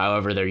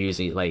 however they're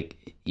using, like,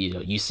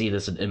 you see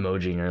this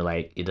emoji and you're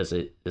like, does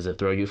it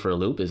throw you for a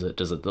loop? Is it,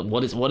 does it,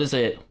 what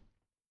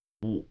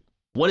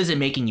is it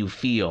making you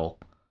feel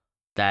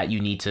that you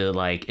need to,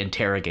 like,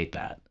 interrogate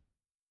that?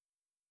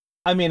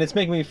 I mean, it's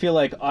making me feel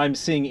like I'm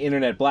seeing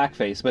internet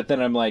blackface, but then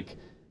I'm like,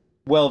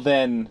 well,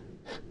 then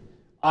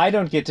I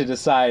don't get to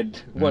decide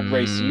what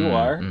race you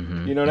are.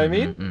 Mm-hmm, You know what I mm-hmm,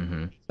 mean?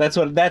 mm-hmm.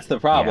 That's the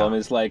problem. Yeah.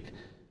 Is like,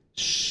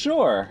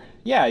 sure,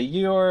 yeah,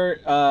 you're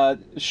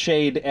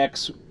shade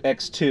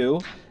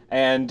X2,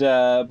 and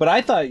but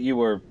I thought you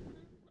were,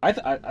 I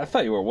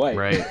thought you were white.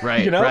 Right, You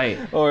right, know,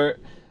 right. or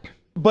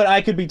but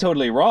I could be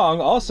totally wrong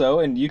also,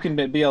 and you can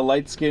be a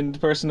light skinned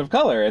person of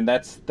color, and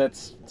that's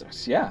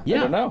yeah, I don't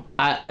Yeah. know.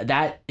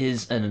 That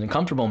is an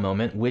uncomfortable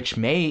moment, which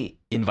may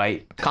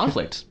invite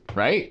conflict,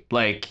 right?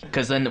 Like,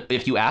 because then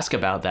if you ask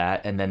about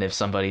that, and then if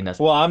somebody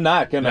Well, I'm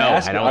not gonna no,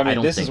 ask. I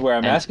don't This think, is where I'm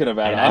and asking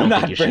about it. I I'm don't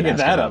think not you should bringing ask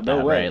that about up. No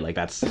that, way. right? Like,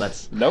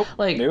 that's Nope.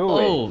 like, No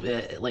way.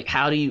 oh, like,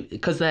 how do you?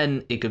 Because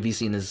then it could be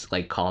seen as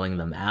like calling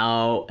them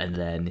out, and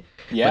then,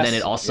 but then it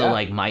Yes. also Yeah.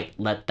 like might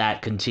let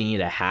that continue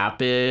to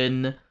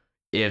happen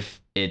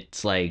if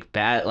it's like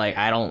bad. Like,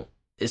 I don't.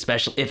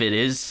 Especially if it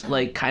is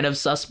like kind of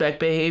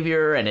suspect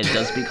behavior and it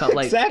does become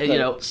like, Exactly.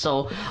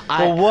 so Well,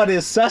 I what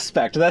is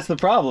suspect? That's the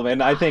problem.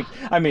 And I think,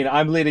 I mean,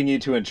 I'm leading you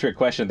to a trick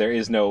question. There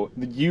is no,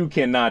 you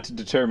cannot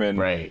determine.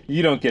 right.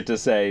 You don't get to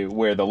say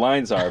where the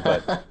lines are.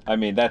 But I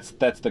mean, that's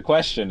the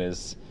question: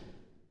 is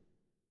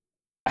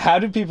how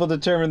do people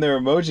determine their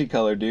emoji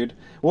color, dude?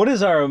 What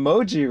is our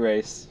emoji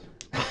race?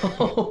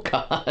 Oh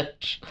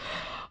gosh.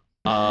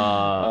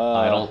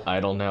 Uh, I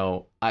don't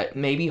know. I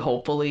maybe,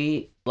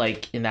 hopefully,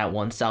 like in that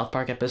one South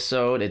Park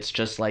episode, it's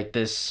just like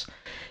this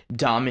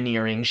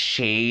domineering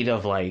shade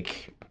of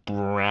like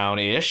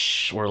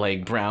brownish or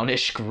like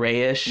brownish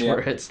grayish,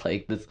 where yeah. it's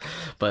like this,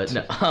 but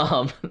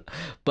no,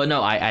 but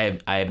no, I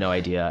have no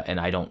idea, and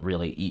I don't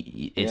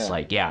really. It's Yeah.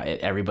 like, yeah,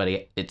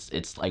 everybody,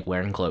 it's like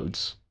wearing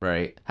clothes,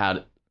 right?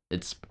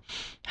 It's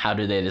how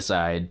do they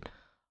decide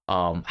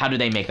How do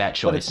they make that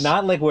choice? But it's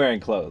not like wearing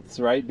clothes,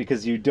 right?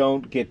 Because you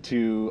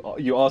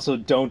also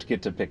don't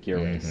get to pick your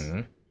race,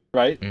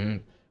 right? Mm-hmm.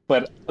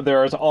 But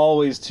there's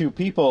always two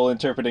people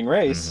interpreting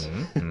race.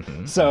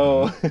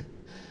 So,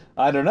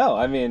 I don't know.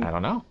 I mean... I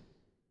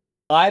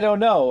don't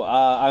know.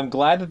 I'm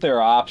glad that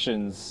there are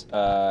options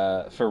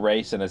for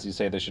race, and as you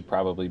say, there should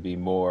probably be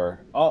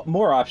more.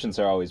 More options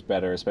are always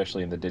better,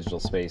 especially in the digital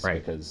space,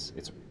 right. because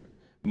it's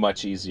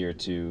much easier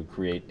to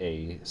create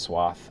a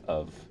swath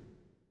of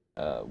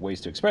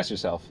ways to express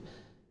yourself.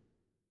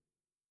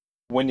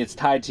 When it's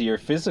tied to your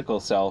physical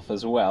self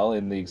as well,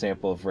 in the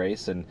example of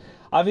race, and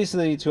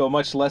obviously to a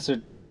much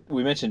lesser,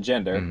 we mentioned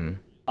gender.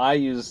 I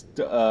used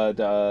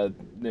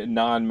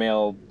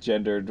non-male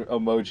gendered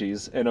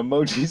emojis, and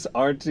emojis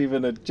aren't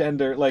even a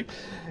gender. Like,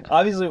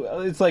 obviously,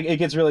 it's like it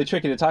gets really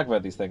tricky to talk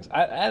about these things.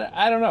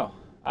 I don't know.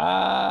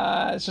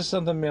 It's just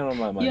something on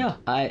my mind. Yeah,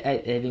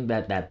 I think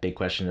that big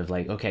question of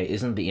like, okay,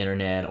 isn't the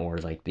internet or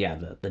like, yeah,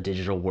 the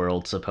digital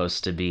world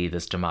supposed to be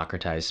this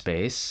democratized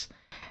space?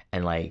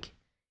 And like,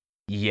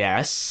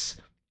 yes,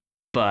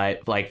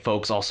 but like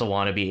folks also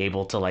want to be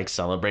able to like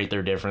celebrate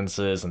their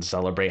differences and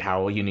celebrate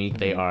how unique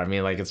they are. I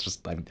mean, like, it's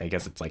just, I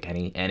guess it's like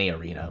any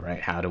arena,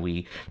 right? How do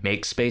we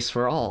make space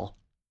for all?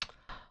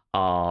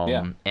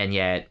 And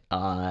yet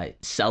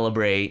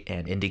celebrate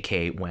and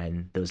indicate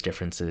when those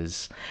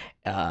differences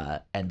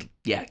and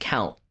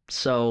count.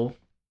 So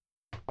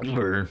I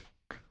don't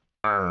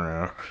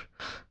know.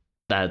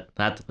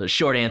 That's the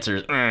short answer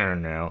is I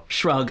don't know.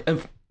 Shrug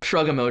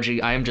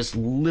emoji. I am just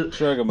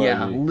shrug emoji.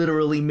 Yeah,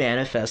 literally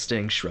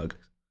manifesting shrug.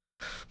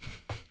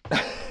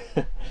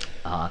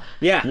 I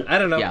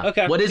don't know. Yeah.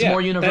 Okay. What is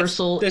more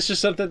universal? That's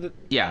just something that...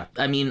 Yeah,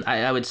 I mean,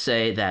 I would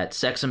say that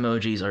sex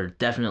emojis are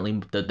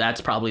definitely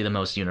that's probably the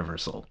most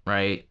universal,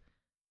 right?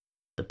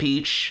 The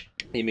peach.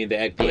 You mean the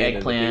eggplant?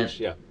 And the peach?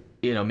 Yeah.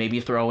 You know, maybe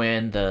throw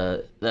in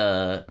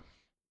the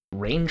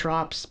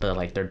raindrops, but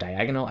like they're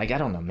diagonal. I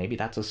don't know. Maybe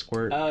that's a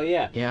squirt. Oh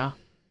yeah. Yeah.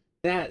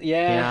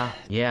 Yeah.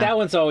 That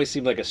one's always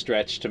seemed like a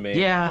stretch to me.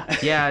 Yeah.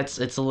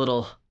 It's a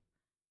little.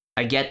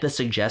 I get the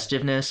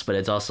suggestiveness, but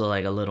it's also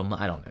like a little.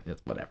 I don't know.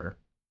 It's whatever.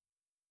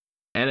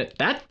 And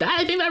I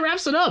think that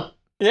wraps it up.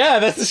 Yeah,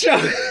 that's the show.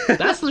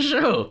 That's the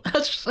show.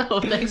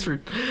 Thanks for,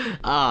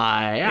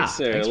 thanks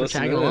for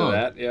tagging along.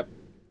 That. Yep.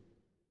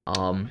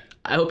 I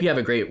hope you have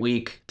a great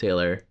week,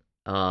 Taylor.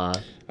 Hope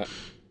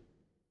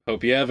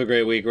you have a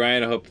great week,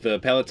 Ryan. I hope the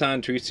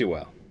Peloton treats you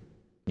well.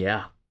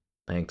 Yeah,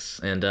 thanks.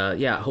 And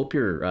I hope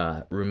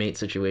your roommate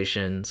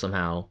situation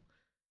somehow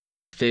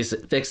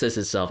fixes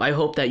itself. I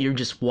hope that you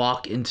just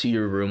walk into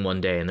your room one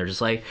day and they're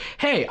just like,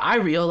 hey, I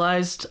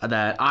realized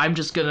that I'm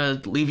just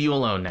gonna leave you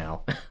alone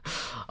now.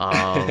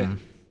 I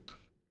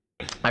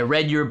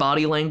read your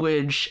body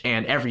language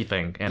and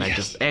everything, and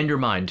and your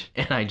mind,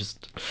 and I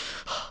just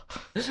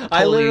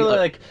I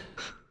literally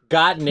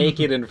got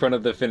naked in front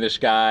of the Finnish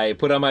guy,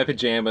 put on my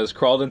pajamas,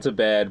 crawled into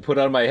bed, put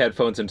on my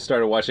headphones, and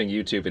started watching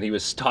YouTube, and he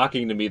was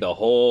talking to me the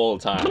whole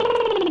time.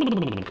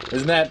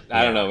 Isn't that?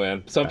 I don't know,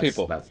 man. Some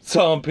people. It's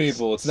not me.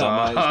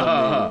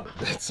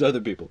 It's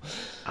other people.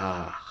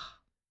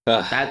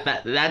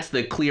 That's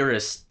the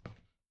clearest.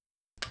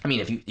 I mean,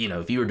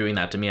 if you were doing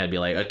that to me, I'd be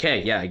like,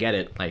 okay, yeah, I get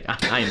it. Like,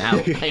 I am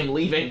out. I am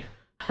leaving.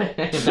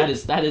 that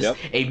is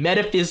a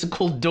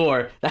metaphysical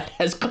door that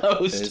has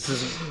closed.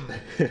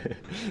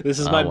 This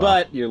is my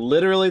butt. You're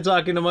literally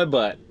talking to my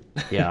butt.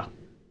 Yeah.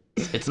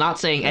 It's not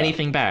saying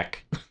anything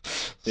back.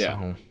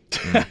 Yeah.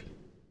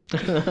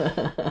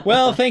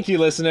 Well, thank you,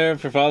 listener,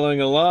 for following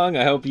along.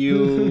 I hope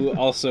you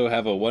also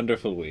have a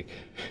wonderful week.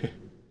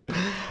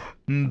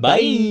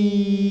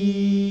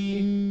 Bye.